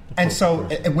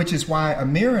 Which is why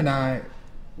Amir and I,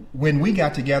 when we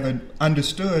got together,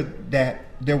 understood that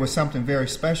there was something very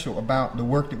special about the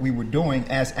work that we were doing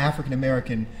as African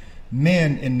American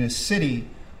men in this city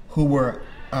who were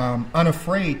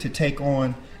unafraid to take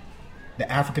on the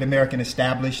African American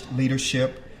established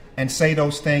leadership and say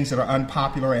those things that are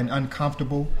unpopular and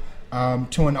uncomfortable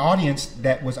to an audience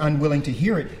that was unwilling to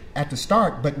hear it at the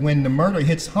start. But when the murder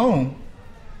hits home,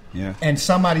 and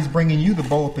somebody's bringing you the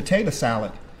bowl of potato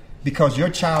salad because your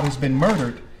child has been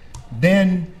murdered,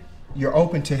 then you're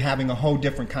open to having a whole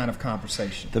different kind of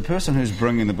conversation. The person who's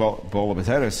bringing the bowl of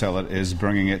potato salad is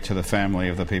bringing it to the family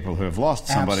of the people who have lost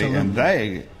somebody. Absolutely. And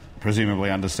they presumably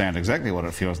understand exactly what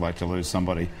it feels like to lose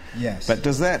somebody. Yes. But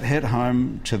does that hit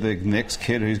home to the next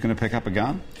kid who's going to pick up a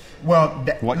gun? Well,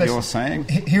 you're saying?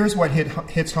 Here's what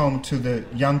hits home to the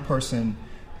young person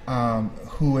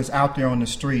who is out there on the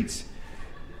streets.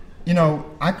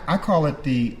 I call it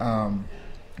the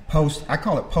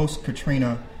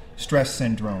post-Katrina stress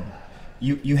syndrome.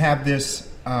 You have this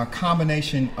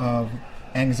combination of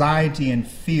anxiety and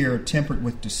fear tempered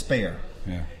with despair.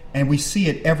 Yeah. And we see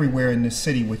it everywhere in this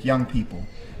city with young people.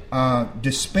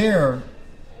 Despair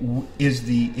is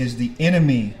the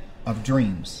enemy of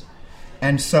dreams.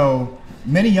 And so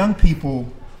many young people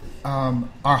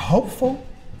are hopeful.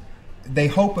 They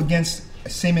hope against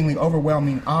seemingly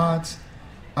overwhelming odds.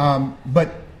 But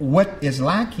what is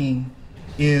lacking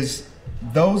is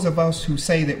those of us who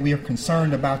say that we are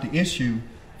concerned about the issue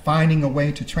finding a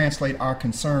way to translate our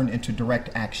concern into direct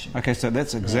action. Okay, so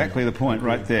that's exactly the point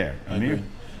right there.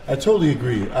 I totally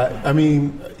agree. I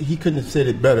mean, he couldn't have said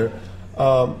it better.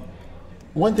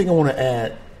 One thing I want to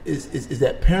add is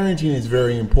that parenting is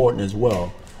very important as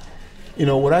well.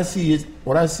 What I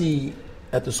see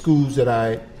at the schools that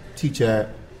I teach at,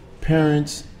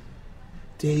 parents,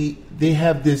 they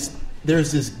have this.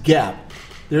 There's this gap.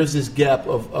 There's this gap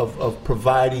of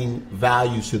providing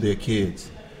values to their kids.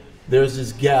 There's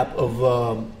this gap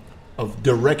of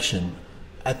direction.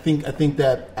 I think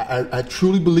that I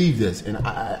truly believe this, and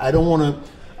I don't want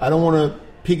to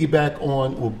piggyback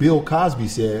on what Bill Cosby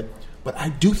said, but I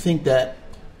do think that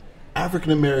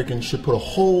African Americans should put a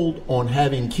hold on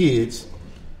having kids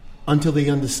until they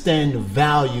understand the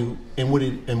value and what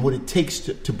it takes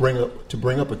to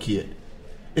bring up a kid.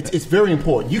 It's very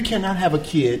important. You cannot have a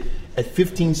kid at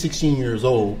 15, 16 years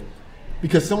old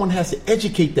because someone has to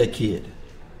educate that kid.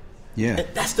 Yeah.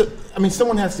 And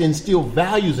someone has to instill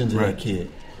values into that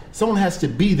kid. Someone has to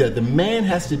be there. The man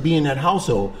has to be in that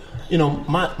household. You know,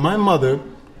 my mother,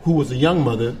 who was a young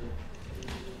mother,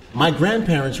 my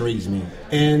grandparents raised me,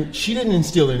 and she didn't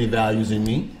instill any values in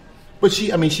me. But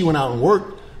she went out and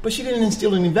worked, but she didn't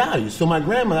instill any values. So my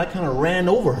grandmother, I kind of ran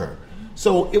over her.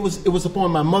 So it was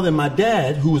upon my mother and my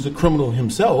dad, who was a criminal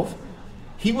himself.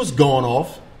 He was gone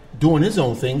off doing his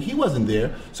own thing. He wasn't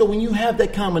there. So when you have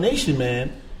that combination,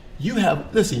 man, you're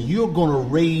going to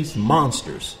raise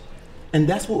monsters. And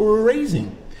that's what we're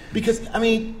raising. Because,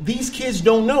 these kids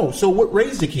don't know. So what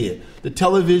raised the kid? The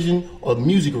television or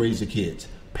music raised the kids.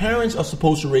 Parents are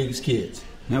supposed to raise kids.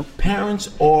 Nope. Parents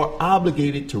are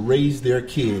obligated to raise their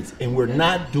kids, and we're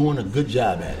not doing a good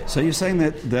job at it. So you're saying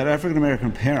that African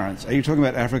American parents? Are you talking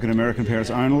about African American parents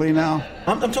only now?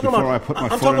 I'm talking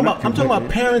about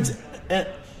parents.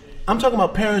 I'm talking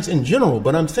about parents in general.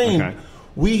 But I'm saying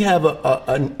we have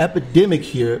an epidemic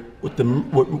here with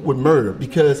murder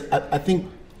because I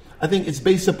think it's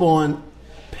based upon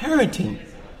parenting.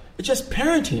 It's just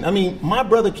parenting. My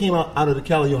brother came out of the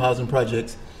Calliope Housing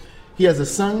Projects. He has a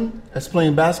son that's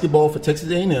playing basketball for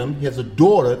Texas A&M. He has a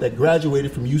daughter that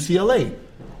graduated from UCLA.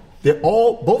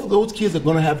 Both of those kids are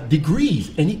going to have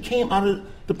degrees, and he came out of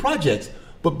the projects.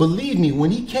 But believe me,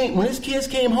 when his kids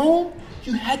came home,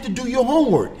 you had to do your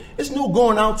homework. It's no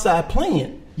going outside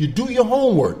playing. You do your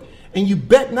homework, and you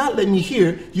bet not let me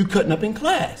hear you cutting up in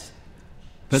class.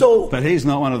 But he's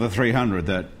not one of the 300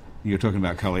 that you're talking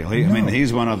about, Khalil.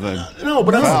 He's one of the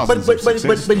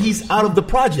but he's out of the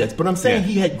projects. But I'm saying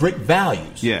he had great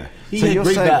values. Yeah, he had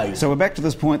great values. So we're back to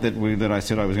this point that I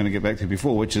said I was going to get back to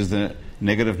before, which is the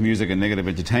negative music and negative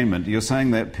entertainment. You're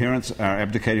saying that parents are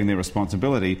abdicating their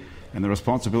responsibility, and the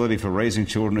responsibility for raising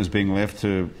children is being left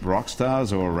to rock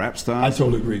stars or rap stars. I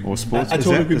totally agree. Or sports. I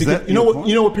totally agree. Because you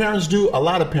know what parents do? A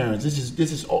lot of parents. This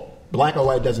is black or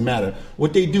white, doesn't matter.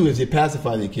 What they do is they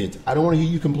pacify their kids. I don't want to hear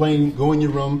you complain. Go in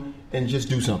your room and just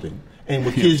do something. And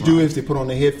what kids do is they put on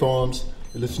their headphones,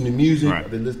 they listen to music,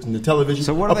 they listen to television,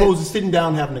 opposed to sitting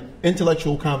down and having an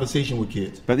intellectual conversation with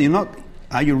kids. But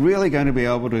are you really going to be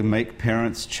able to make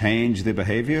parents change their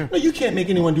behavior? No, you can't make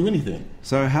anyone do anything.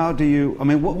 So how do you,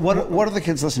 what do the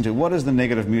kids listen to? What is the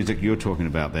negative music you're talking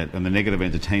about and the negative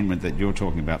entertainment that you're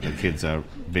talking about that kids are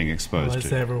being exposed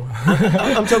to? Everyone.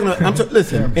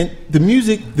 Listen, and the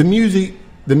music,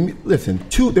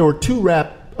 there were two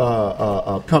rap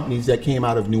companies that came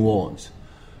out of New Orleans,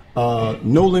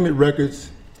 No Limit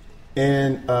Records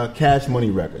and Cash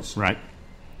Money Records. Right.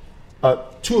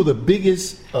 Two of the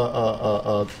biggest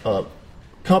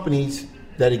companies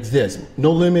that exist.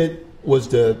 No Limit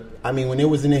was when it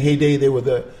was in the heyday, they were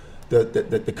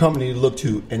the company to look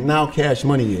to, and now Cash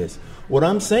Money is. What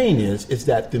I'm saying is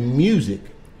that the music,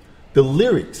 the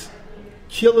lyrics,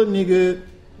 kill a nigga,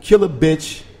 kill a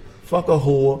bitch, fuck a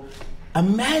whore.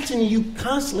 Imagine you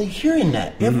constantly hearing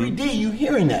that. Every day you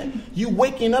hearing that. You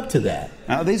waking up to that.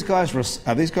 Are these guys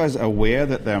aware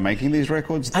that they're making these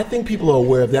records? I think people are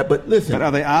aware of that, but listen. But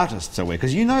are they artists aware?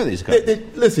 Because you know these guys.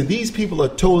 Listen, these people are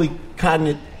totally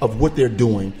cognizant of what they're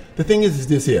doing. The thing is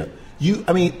this here.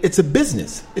 It's a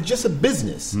business. It's just a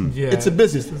business. Yeah, it's a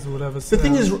business. The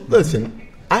thing is, listen,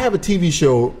 I have a TV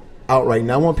show out right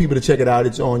now. I want people to check it out.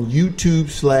 It's on YouTube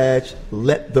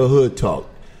 /Let the Hood Talk.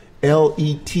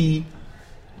 LETTHEHOODTALK.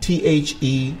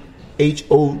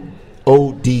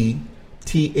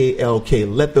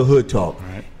 Let the Hood Talk.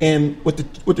 Right. And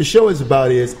what the show is about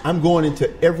is I'm going into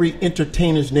every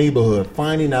entertainer's neighborhood,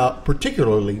 finding out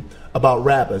particularly about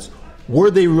rappers. Were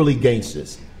they really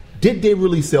gangsters? Did they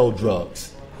really sell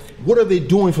drugs? What are they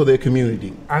doing for their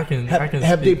community?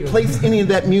 Have they placed any of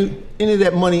that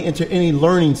money into any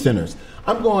learning centers?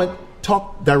 I'm going to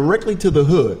talk directly to the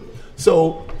hood.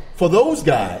 So for those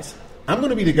guys, I'm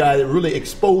going to be the guy that really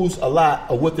expose a lot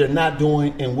of what they're not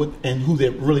doing and who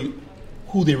they're really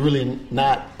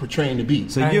not portraying to be.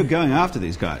 So you're going after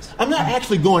these guys? I'm not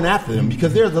actually going after them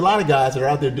because there's a lot of guys that are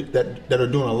out there that are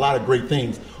doing a lot of great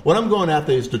things. What I'm going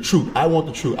after is the truth. I want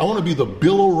the truth. I want to be the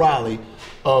Bill O'Reilly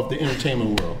of the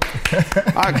entertainment world.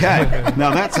 Okay,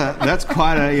 now that's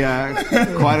quite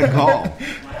a goal.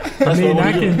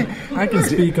 I can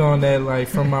speak on that, like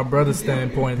from my brother's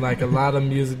standpoint. Like a lot of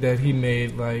music that he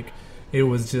made, like it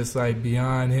was just like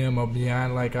beyond him or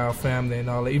beyond like our family and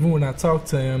all that. Even when I talked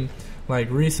to him, like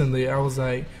recently, I was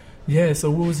like, Yeah,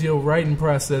 so what was your writing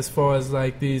process as far as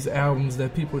like these albums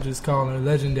that people just calling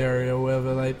legendary or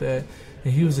whatever like that?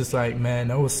 And he was just like, man,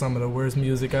 that was some of the worst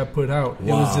music I put out. Wow.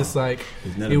 It was just like,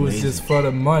 it was just for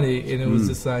the money, and it was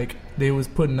just like they was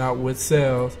putting out what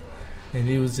sells, and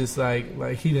he was just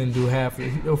like he didn't do half of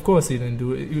it. Of course he didn't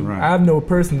do it. Right. I know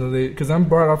personally, because I'm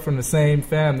brought up from the same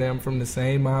family. I'm from the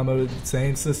same mama,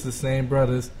 same sisters, same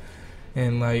brothers.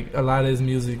 And like a lot of his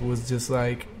music was just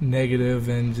like negative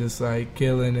and just like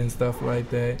killing and stuff like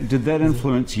that. Did that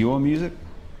influence your music?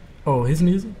 Oh, his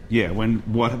music? Yeah,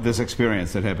 this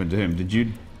experience that happened to him,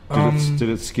 did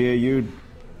it scare you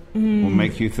or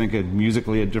make you think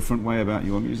musically a different way about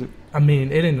your music? I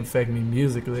mean, it didn't affect me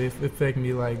musically. It affected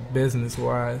me like business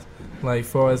wise. Like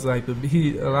far as like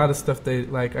a lot of stuff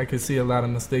that like I could see a lot of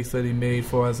mistakes that he made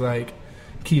for as like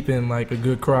keeping like a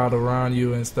good crowd around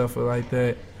you and stuff like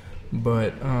that.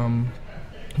 But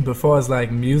far as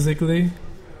like musically,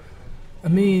 I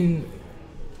mean,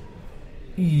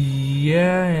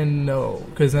 yeah and no,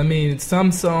 because I mean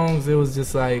some songs it was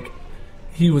just like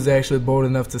he was actually bold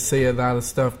enough to say a lot of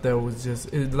stuff that was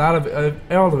just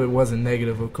all of it wasn't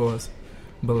negative, of course,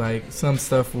 but like some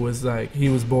stuff was like he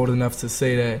was bold enough to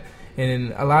say that,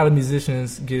 and a lot of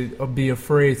musicians be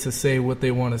afraid to say what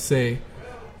they want to say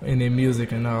in their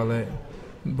music and all that.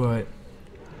 But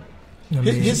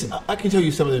I can tell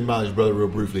you something about his brother real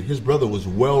briefly. His brother was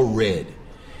well read.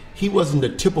 He wasn't a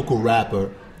typical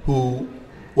rapper who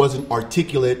wasn't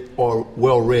articulate or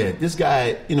well read. This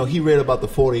guy, he read about the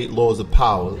 48 laws of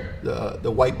power,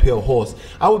 the white pale horse.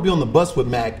 I would be on the bus with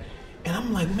Mac, and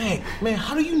I'm like, Mac, man,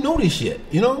 how do you know this shit?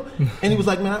 And he was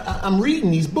like, man, I'm reading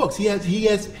these books.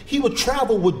 He would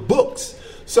travel with books.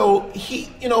 So his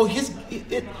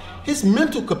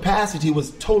mental capacity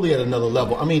was totally at another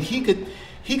level. I mean, he could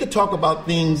talk about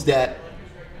things that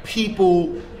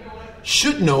people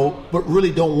should know but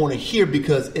really don't want to hear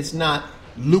because it's not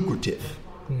lucrative.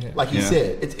 Yeah. Like he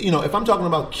said, it's if I'm talking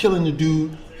about killing the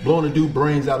dude, blowing the dude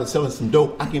brains out and selling some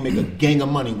dope, I can make a gang of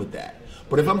money with that.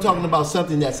 But if I'm talking about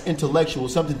something that's intellectual,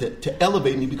 something to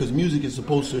elevate me, because music is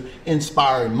supposed to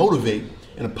inspire and motivate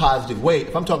in a positive way,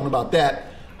 if I'm talking about that,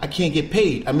 I can't get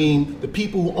paid. I mean, the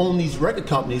people who own these record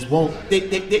companies won't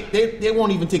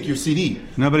even take your CD.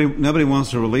 Nobody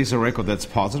wants to release a record that's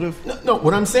positive? No,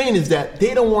 what I'm saying is that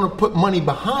they don't want to put money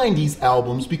behind these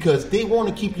albums because they want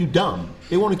to keep you dumb.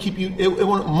 They want to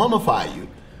mummify you.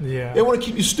 Yeah. They want to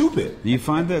keep you stupid. Do you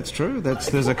find that's true? I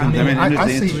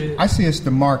see it's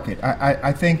the market.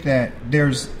 I think that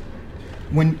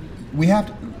when we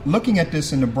have looking at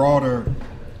this in the broader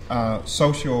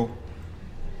social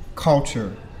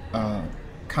culture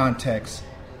context,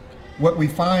 what we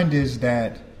find is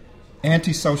that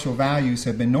antisocial values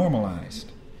have been normalized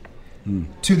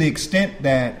to the extent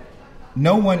that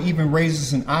no one even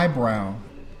raises an eyebrow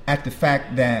at the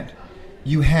fact that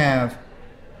you have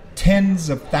tens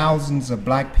of thousands of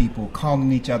black people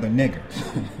calling each other niggers.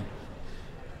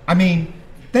 I mean,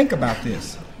 think about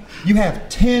this. You have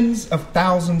tens of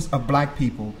thousands of black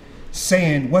people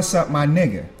saying, "What's up, my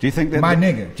nigger?" Do you think that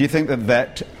nigger? Do you think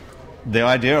that the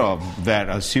idea of that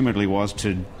assumedly was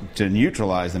to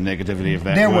neutralize the negativity of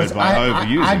that word by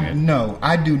overusing it? No,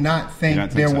 I do not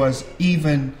think there was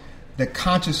even the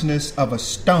consciousness of a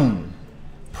stone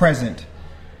present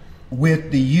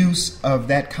with the use of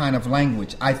that kind of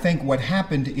language. I think what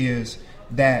happened is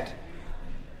that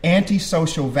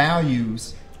antisocial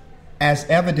values, as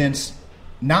evidenced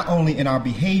not only in our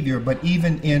behavior but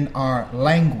even in our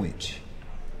language,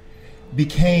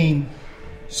 became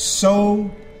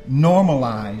so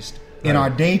normalized in our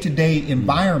day-to-day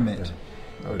environment,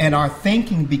 and our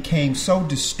thinking became so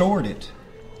distorted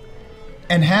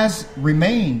and has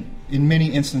remained in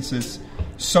many instances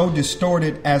so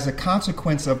distorted as a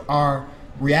consequence of our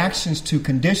reactions to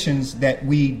conditions that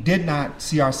we did not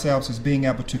see ourselves as being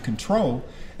able to control.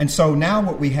 And so now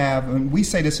what we have, and we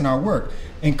say this in our work,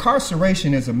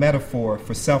 incarceration is a metaphor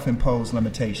for self-imposed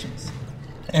limitations.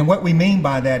 And what we mean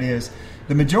by that is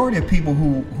the majority of people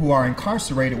who are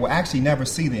incarcerated will actually never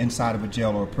see the inside of a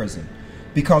jail or a prison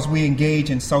because we engage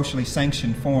in socially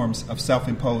sanctioned forms of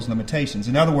self-imposed limitations.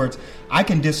 In other words, I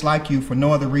can dislike you for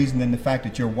no other reason than the fact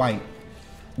that you're white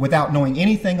without knowing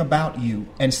anything about you,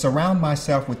 and surround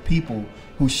myself with people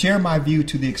who share my view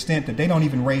to the extent that they don't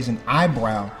even raise an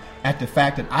eyebrow at the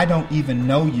fact that I don't even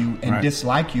know you and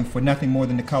dislike you for nothing more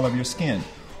than the color of your skin.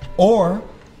 Or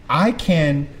I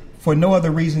can, for no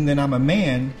other reason than I'm a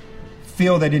man,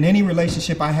 feel that in any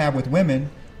relationship I have with women,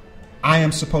 I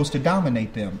am supposed to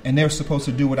dominate them and they're supposed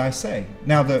to do what I say.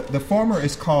 Now, the former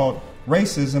is called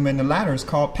racism and the latter is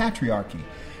called patriarchy.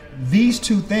 These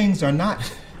two things are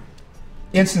not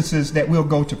instances that we'll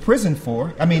go to prison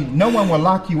for. I mean, no one will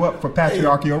lock you up for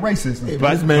patriarchy or racism.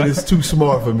 But this man is too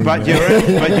smart for me. But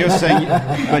man.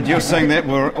 you're saying that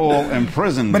we're all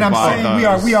imprisoned. But I'm by saying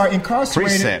those we are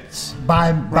incarcerated precepts.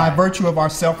 by virtue of our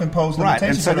self-imposed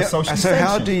limitations and and association. so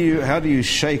how do you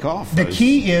shake off The those?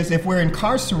 key is if we're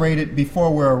incarcerated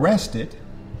before we're arrested,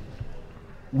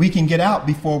 we can get out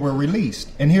before we're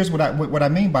released. And here's what I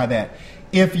mean by that.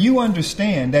 If you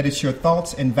understand that it's your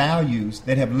thoughts and values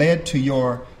that have led to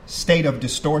your state of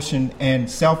distortion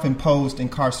and self-imposed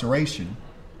incarceration,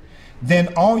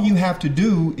 then all you have to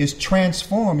do is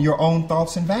transform your own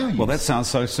thoughts and values. Well, that sounds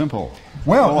so simple.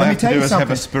 Well, all let I me have tell to do you is something.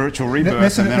 have a spiritual rebirth,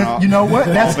 Listen, and then you know what?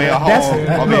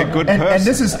 I'll be a good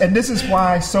person. And this is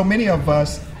why so many of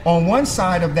us, on one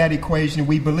side of that equation,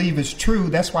 we believe is true.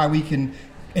 That's why we can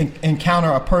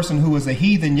encounter a person who was a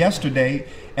heathen yesterday,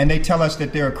 and they tell us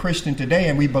that they're a Christian today,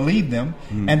 and we believe them,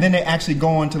 and then they actually go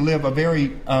on to live a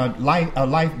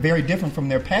life very different from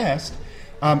their past.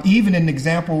 Even an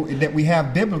example that we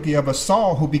have biblically of a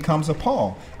Saul who becomes a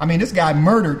Paul. I mean, this guy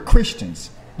murdered Christians.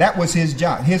 That was his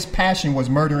job. His passion was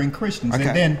murdering Christians. Okay.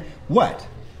 And then what?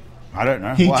 I don't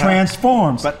know. He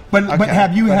transforms. But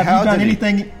have you done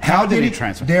anything? How did he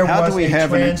transform? There how was do we a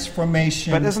have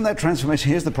transformation. But isn't that transformation?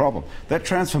 Here's the problem. That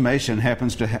transformation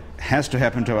has to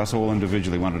happen to us all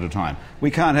individually, one at a time.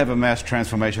 We can't have a mass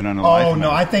transformation in a life. Oh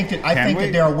no, I think that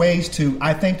there are ways to.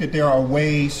 I think that there are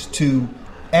ways to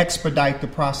expedite the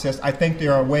process. I think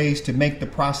there are ways to make the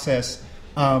process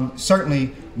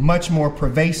certainly much more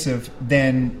pervasive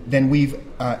than we've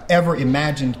ever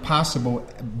imagined possible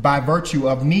by virtue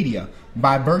of media,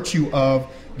 by virtue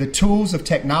of the tools of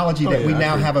technology that we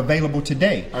now have available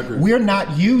today. We're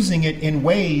not using it in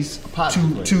ways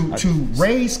to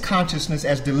raise consciousness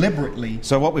as deliberately.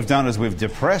 So what we've done is we've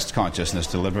depressed consciousness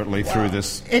deliberately through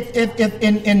this.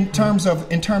 In terms of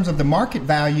the market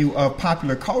value of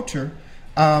popular culture,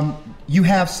 you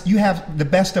have the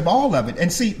best of all of it.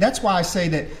 And see, that's why I say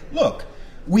that, look,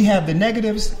 we have the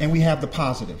negatives and we have the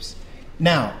positives.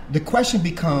 Now, the question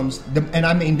becomes,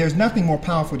 there's nothing more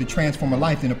powerful to transform a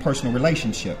life than a personal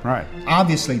relationship. Right.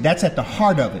 Obviously, that's at the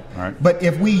heart of it. Right. But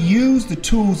if we use the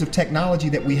tools of technology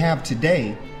that we have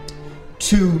today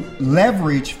to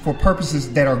leverage for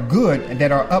purposes that are good and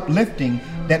that are uplifting,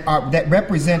 that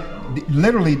represent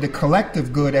literally the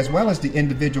collective good as well as the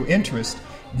individual interest,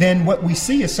 then what we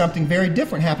see is something very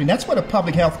different happening. That's what a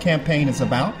public health campaign is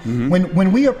about. Mm-hmm.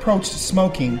 When we approached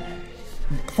smoking,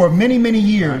 for many, many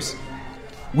years,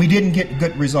 we didn't get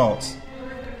good results.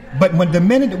 But the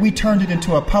minute that we turned it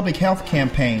into a public health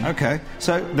campaign... Okay,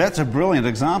 so that's a brilliant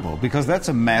example because that's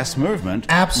a mass movement.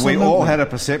 Absolutely. We all had a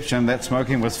perception that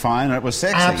smoking was fine and it was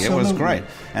sexy. Absolutely. It was great.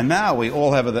 And now we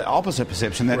all have the opposite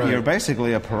perception that you're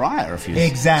basically a pariah if you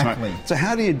Exactly. smoke. So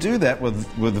how do you do that with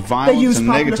violence they use and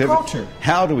popular negativity? Culture.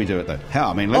 How do we do it though? How?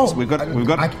 I mean, we've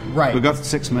got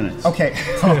 6 minutes. Okay.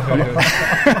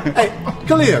 Hey,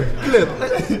 Khalil,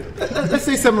 let's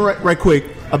say something right quick.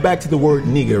 Back to the word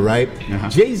nigger, right? Uh-huh.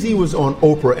 Jay-Z was on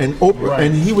Oprah,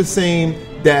 and he was saying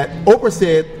that Oprah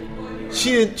said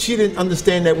she didn't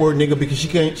understand that word nigger because she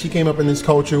came up in this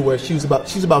culture where she's about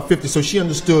 50, so she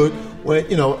understood what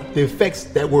the effects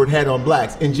that word had on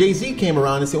blacks. And Jay-Z came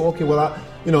around and said, okay, well,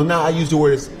 now I use the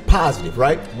word as positive,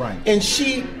 right? Right. And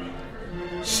she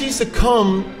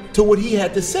succumbed to what he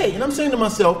had to say, and I'm saying to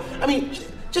myself, I mean.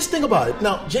 Just think about it.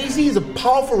 Now, Jay-Z is a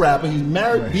powerful rapper. He's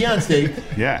married Beyonce.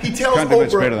 Yeah. He tells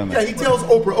Oprah. He tells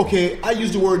Oprah, okay, I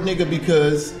use the word nigga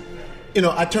because,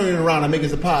 I turn it around. I make it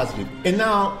as a positive. And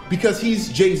now, because he's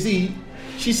Jay-Z,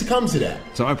 she succumbs to that.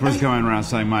 So Oprah's going around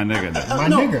saying my nigger. My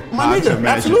nigger. My nigger.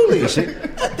 Absolutely. You see?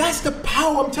 That's the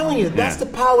power. I'm telling you. That's the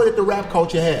power that the rap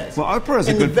culture has. Well, Oprah is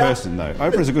a good person, though.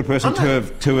 Oprah is a good person to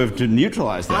have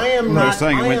neutralized that. I am not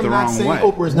saying it went the wrong way.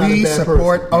 Oprah is not a bad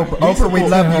support person. Oprah. Oprah, we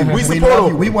love you. We love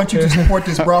support you. We want you to support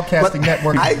this broadcasting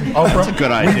network. Oprah, that's a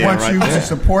good idea. We want you to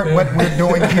support what we're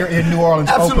doing here in New Orleans.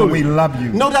 Absolutely. Oprah, we love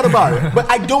you. No doubt about it. But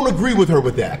I don't agree with her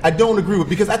with that. I don't agree with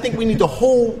because I think we need to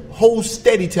hold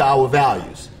steady to our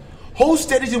values. Hold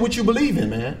steady to what you believe in,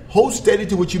 man. Hold steady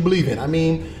to what you believe in. I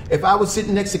mean, if I was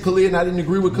sitting next to Khalil and I didn't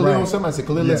agree with Khalil on something, I said,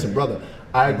 Khalil, listen, brother,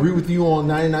 I agree with you on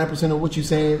 99% of what you're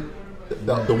saying.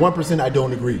 The 1% I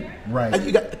don't agree. Right.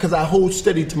 Because I hold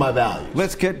steady to my values.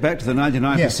 Let's get back to the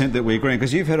 99% that we agree on,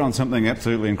 because you've hit on something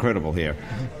absolutely incredible here.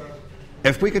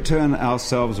 If we could turn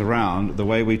ourselves around the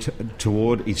way we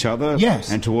toward each other,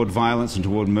 and toward violence and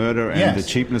toward murder and the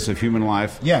cheapness of human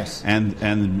life,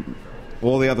 and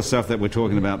all the other stuff that we're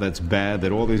talking about that's bad,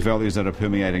 that all these values that are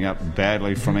permeating up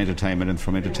badly from entertainment and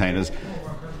from entertainers,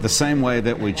 the same way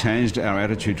that we changed our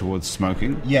attitude towards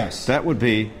smoking, that would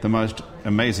be the most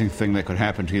amazing thing that could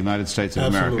happen to the United States of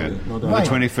Absolutely, America no in doubt. the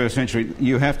 21st century.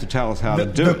 You have to tell us how to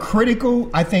do the it.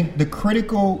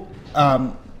 critical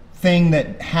thing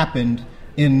that happened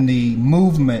in the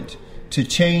movement to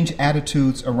change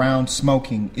attitudes around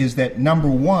smoking is that, number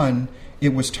one,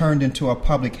 it was turned into a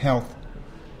public health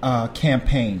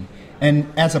campaign.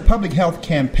 And as a public health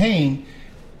campaign,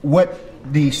 what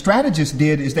the strategists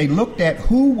did is they looked at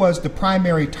who was the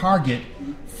primary target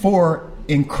for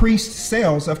increased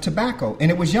sales of tobacco,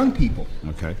 and it was young people.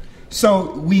 Okay.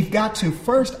 So we've got to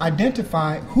first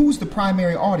identify who's the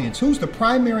primary audience, who's the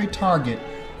primary target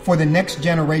for the next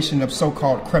generation of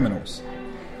so-called criminals.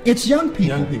 It's young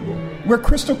people. Young people. We're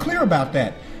crystal clear about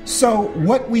that. So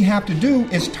what we have to do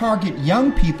is target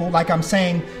young people. Like I'm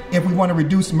saying, if we want to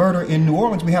reduce murder in New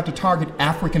Orleans, we have to target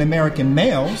African American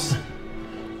males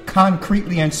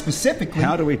concretely and specifically.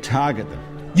 How do we target them?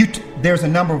 There's a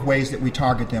number of ways that we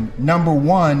target them. Number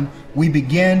one, we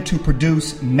begin to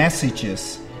produce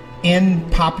messages in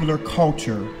popular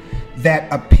culture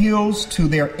that appeals to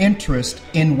their interest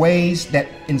in ways that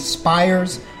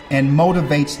inspires and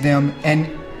motivates them and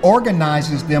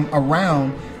organizes them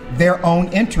around their own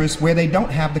interests where they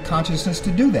don't have the consciousness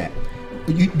to do that.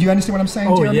 Do you understand what I'm saying,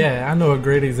 Oh, Jeremy? yeah. I know a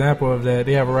great example of that.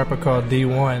 They have a rapper called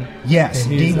D1. Yes,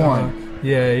 And he's, D1.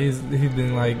 Yeah, he's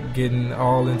been like getting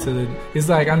all into the. It's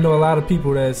like I know a lot of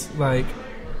people that's people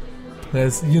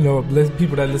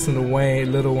that listen to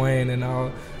Wayne, Lil Wayne, and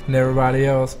all, and everybody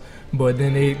else. But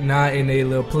then they not in a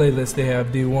little playlist they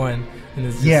have D1, and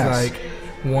it's just like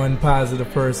one positive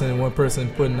person, one person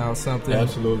putting out something.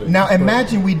 Absolutely. Now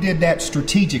imagine we did that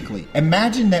strategically.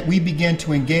 Imagine that we begin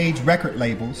to engage record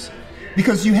labels,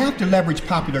 because you have to leverage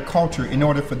popular culture in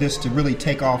order for this to really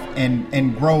take off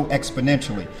and grow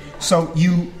exponentially. So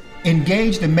you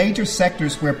engage the major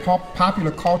sectors where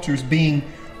popular culture is being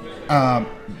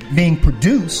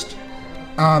produced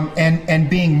and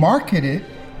being marketed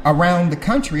around the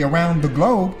country, around the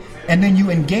globe, and then you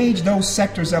engage those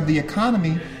sectors of the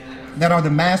economy that are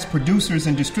the mass producers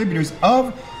and distributors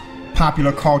of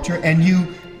popular culture, and you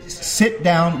sit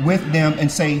down with them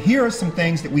and say, here are some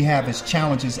things that we have as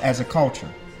challenges as a culture.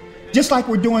 Just like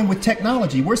we're doing with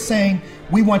technology. We're saying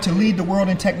we want to lead the world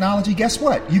in technology. Guess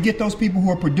what? You get those people who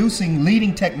are producing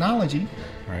leading technology,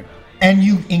 Right. and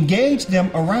you engage them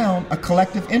around a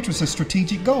collective interest, a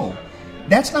strategic goal.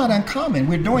 That's not uncommon.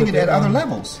 We're doing it at other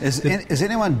levels. Is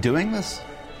anyone doing this?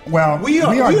 Well, we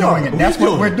are doing it. That's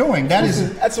what we're doing.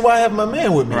 That's why I have my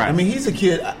man with me. Right. I mean, he's a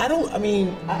kid. I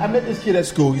met this kid at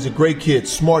school. He's a great kid,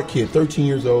 smart kid, 13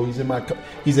 years old. He's in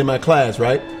my class,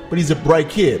 right? But he's a bright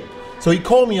kid. So he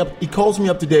calls me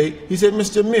up today. He said,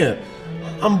 Mr. Amir,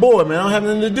 I'm bored, man. I don't have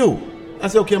nothing to do. I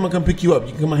said, okay, I'm gonna come pick you up.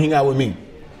 You can come and hang out with me.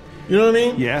 You know what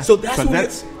I mean? Yeah. So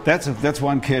that's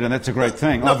one kid, and that's a great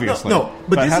thing, obviously. No,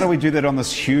 but how do we do that on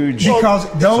this huge?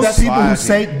 Because those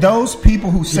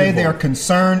people who say Get they're involved.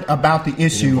 concerned about the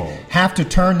issue involved. have to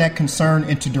turn that concern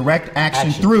into direct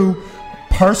action through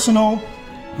personal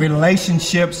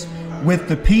relationships with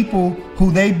the people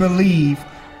who they believe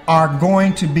are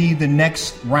going to be the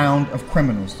next round of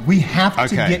criminals. We have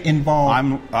to get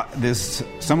involved. There's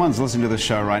someone's listening to this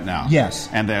show right now. Yes.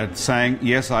 And they're saying,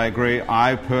 yes, I agree.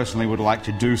 I personally would like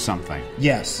to do something.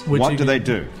 Yes. What do they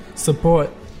do? Support.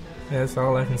 That's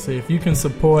all I can say. If you can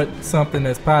support something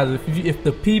that's positive, if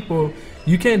the people,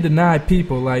 you can't deny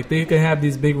people. Like, they can have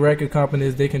these big record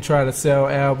companies, they can try to sell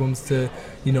albums to,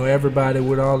 everybody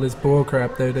with all this bull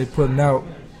crap that they're putting out.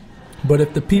 But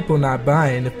if the people not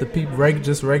buying, if the people,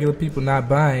 just regular people not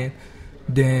buying,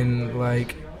 then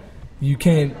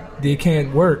they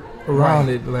can't work around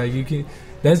it. Like, you can.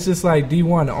 That's just like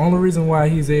D1. The only reason why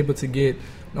he's able to get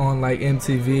on like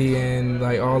MTV and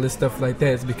like all this stuff like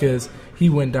that is because he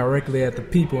went directly at the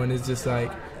people, and it's just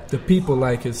like the people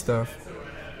like his stuff.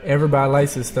 Everybody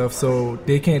likes his stuff, so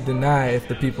they can't deny if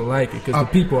the people like it because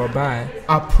the people are buying.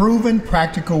 A proven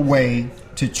practical way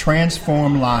to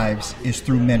transform lives is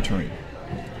through mentoring.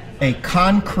 A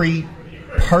concrete,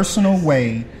 personal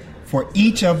way for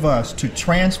each of us to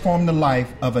transform the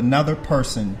life of another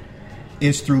person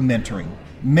is through mentoring.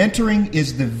 Mentoring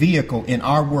is the vehicle in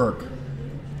our work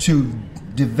to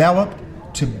develop,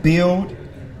 to build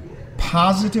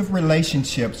positive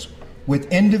relationships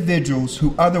with individuals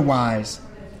who otherwise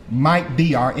might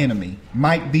be our enemy,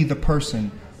 might be the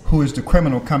person who is the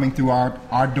criminal coming through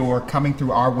our door, coming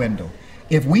through our window.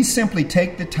 If we simply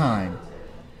take the time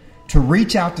to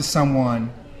reach out to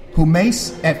someone who may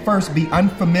at first be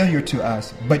unfamiliar to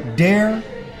us, but dare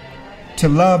to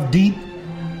love deep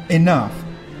enough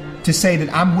to say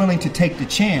that I'm willing to take the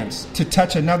chance to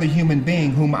touch another human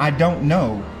being whom I don't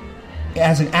know,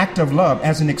 as an act of love,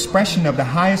 as an expression of the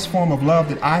highest form of love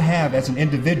that I have as an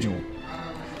individual,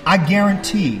 I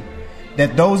guarantee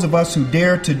that those of us who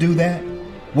dare to do that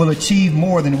will achieve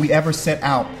more than we ever set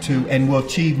out to, and will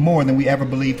achieve more than we ever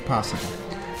believed possible.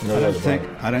 No,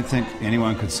 I don't think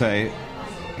anyone could say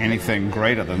anything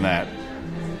greater than that.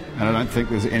 And I don't think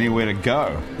there's anywhere to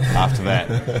go after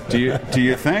that. Do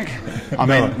you think? I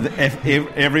mean, if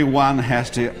everyone has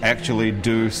to actually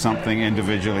do something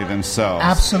individually themselves.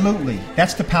 Absolutely.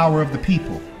 That's the power of the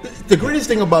people. The greatest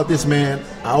thing about this man,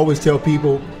 I always tell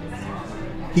people,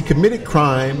 he committed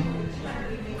crime,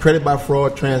 credit by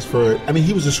fraud transferred. I mean,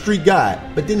 he was a street guy,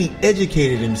 but then he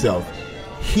educated himself.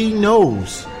 He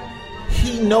knows.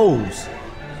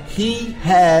 He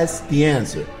has the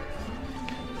answer.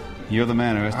 You're the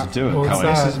man who has to do it, Both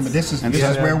Kelly. sides. This is And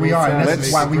where we are, and this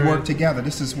is why we Let's- work together.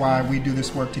 This is why we do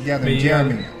this work together. Me, And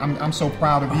Jeremy, I'm so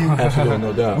proud of you. Absolutely,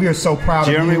 no doubt. We are so proud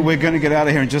Jeremy, of you. we're going to get out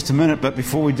of here in just a minute, but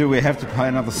before we do, we have to play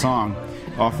another song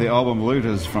off the album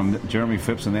Looters from Jeremy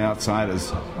Phipps and the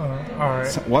Outsiders. All right.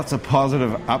 So what's a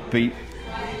positive, upbeat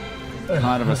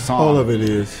kind of a song All of it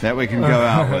is. that we can go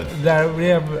out with? That we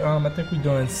have, I think we're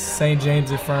doing St.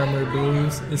 James Infirmary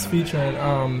Blues. It's featuring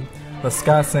a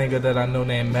ska singer that I know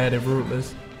named Matty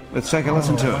Rootless. Let's take a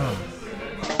listen to it.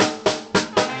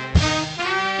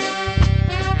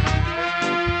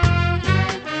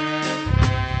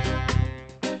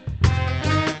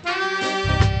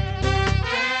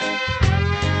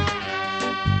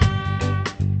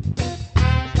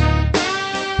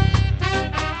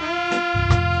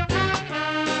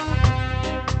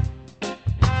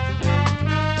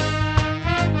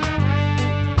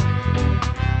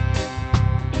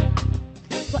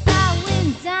 Well, I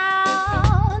went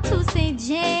down to St.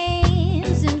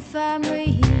 James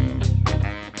Infirmary,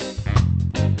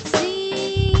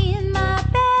 seeing my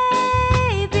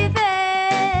baby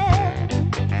there.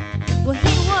 Well,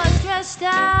 he was stretched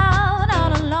out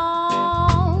on a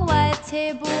long white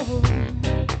table,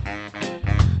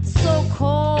 so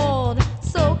cold,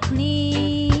 so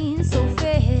clean, so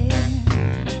fair.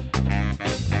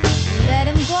 Let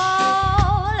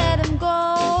him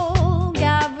go,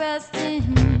 God rest him.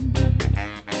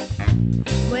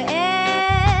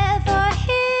 Wherever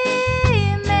he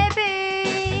may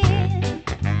be,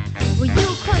 well, you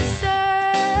could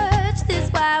search this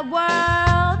wide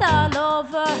world all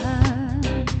over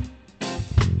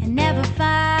and never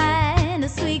find a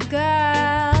sweet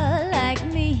girl like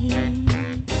me.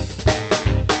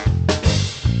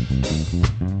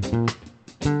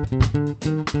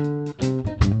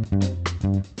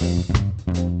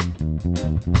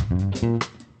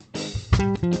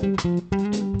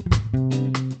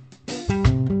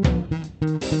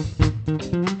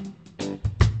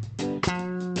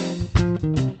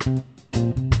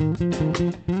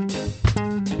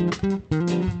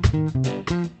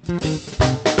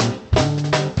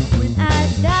 When I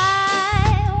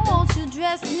die, won't you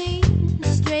dress me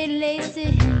straight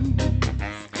laces,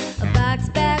 a box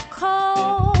back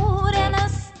coat, and a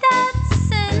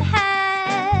Stetson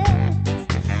hat?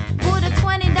 Put a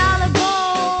 $20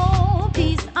 gold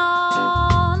piece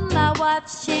on my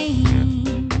watch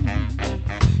chain,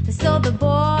 so the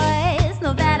boys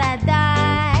know that I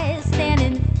die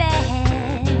standing fat.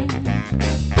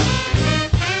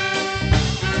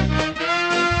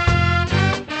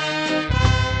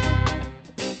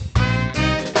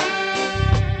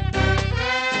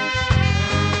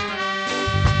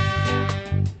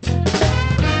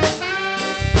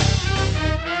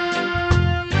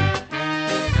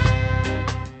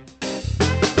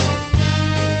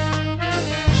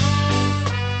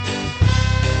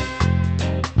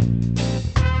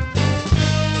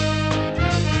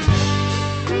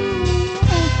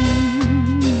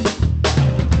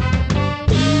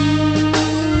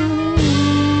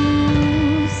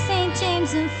 St.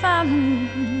 James Infirmary,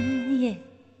 yeah.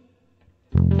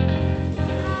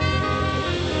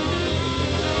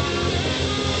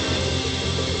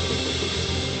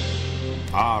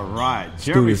 All right.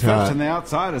 Jeremy is Phipps hot. and the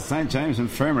Outsiders, St. James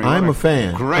Infirmary. I'm What a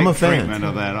fan. Great I'm a fan. treatment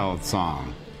of that old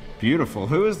song. Beautiful.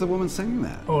 Who is the woman singing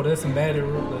that? Oh, that's Matty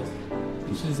Rootless.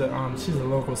 She's a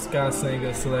local ska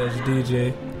singer /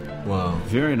 DJ. Wow.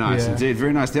 Very nice Yeah. indeed.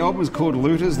 Very nice. The album is called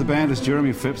Looters. The band is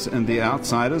Jeremy Phipps and the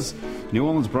Outsiders. New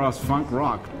Orleans brass funk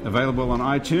rock. Available on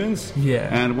iTunes. Yeah.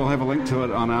 And we'll have a link to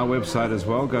it on our website as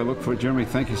well. Go look for it. Jeremy,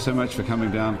 thank you so much for coming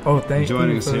down. Oh, thank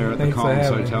joining you us for- here at the thanks for Columns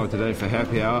having me. Hotel today for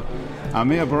Happy Hour.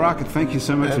 Amir Baraka, thank you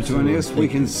so much for joining us. Absolutely.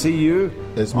 We can see you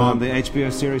That's on my- the HBO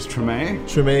series Treme.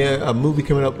 Tremaine, a movie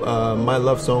coming up, My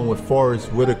Love Song with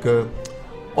Forrest Whitaker.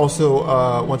 Also,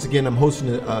 once again, I'm hosting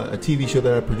a TV show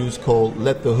that I produce called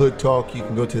Let the Hood Talk. You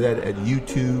can go to that at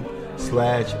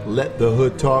YouTube/Let the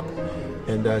Hood Talk,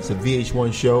 and it's a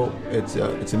VH1 show. It's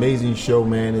an amazing show,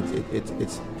 man.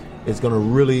 It's going to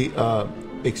really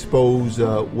expose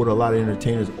what a lot of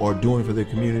entertainers are doing for their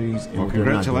communities. And Well, what they're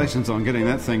not doing. congratulations on getting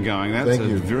that thing going. That's Thank a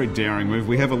you. very daring move.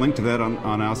 We have a link to that on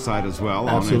our site as well,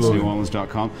 Absolutely. on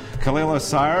itsneworleans.com. Khalil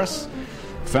Osiris,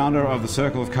 founder of the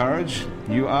Circle of Courage.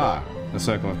 You are the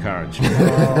Circle of Courage.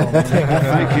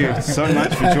 Thank you so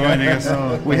much for joining us.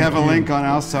 We have a link on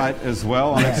our site as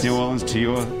well on It's New Orleans to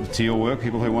your work.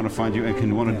 People who want to find you and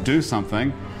can want to do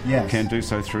something can do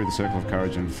so through the Circle of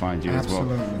Courage and find you as well.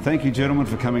 Absolutely. Thank you, gentlemen,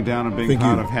 for coming down and being Thank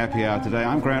part you. of Happy Hour today.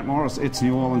 I'm Grant Morris. It's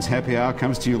New Orleans Happy Hour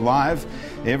comes to you live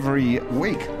every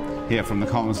week here from the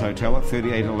Collins Hotel at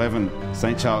 3811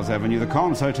 St. Charles Avenue. The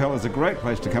Collins Hotel is a great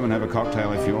place to come and have a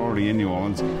cocktail if you're already in New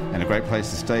Orleans, and a great place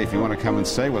to stay if you want to come and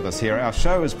stay with us here. Our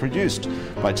show is produced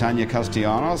by Tanya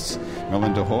Castellanos,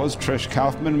 Melinda Hawes, Trish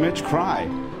Kaufman, Mitch Cry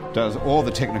does all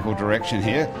the technical direction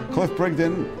here. Cliff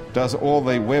Brigden does all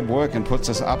the web work and puts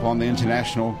us up on the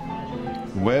international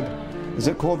web. Is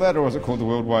it called that, or is it called the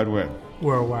World Wide Web?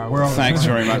 Worldwide. Thanks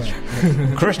very much.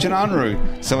 Christian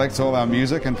Unruh selects all our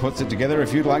music and puts it together.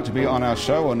 If you'd like to be on our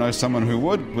show or know someone who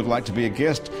would like to be a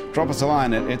guest, drop us a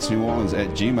line at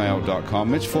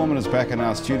itsneworleans@gmail.com. Mitch Foreman is back in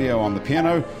our studio on the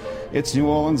piano. It's New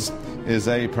Orleans is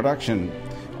a production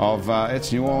of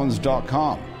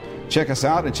itsneworleans.com. Check us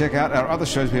out and check out our other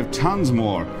shows. We have tons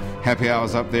more happy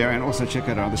hours up there, and also check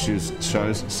out our other shows,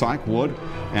 Psych Ward,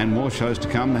 and more shows to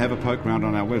come. Have a poke around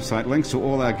on our website. Links to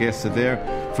all our guests are there.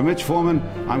 For Mitch Foreman,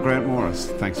 I'm Grant Morris.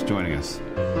 Thanks for joining us.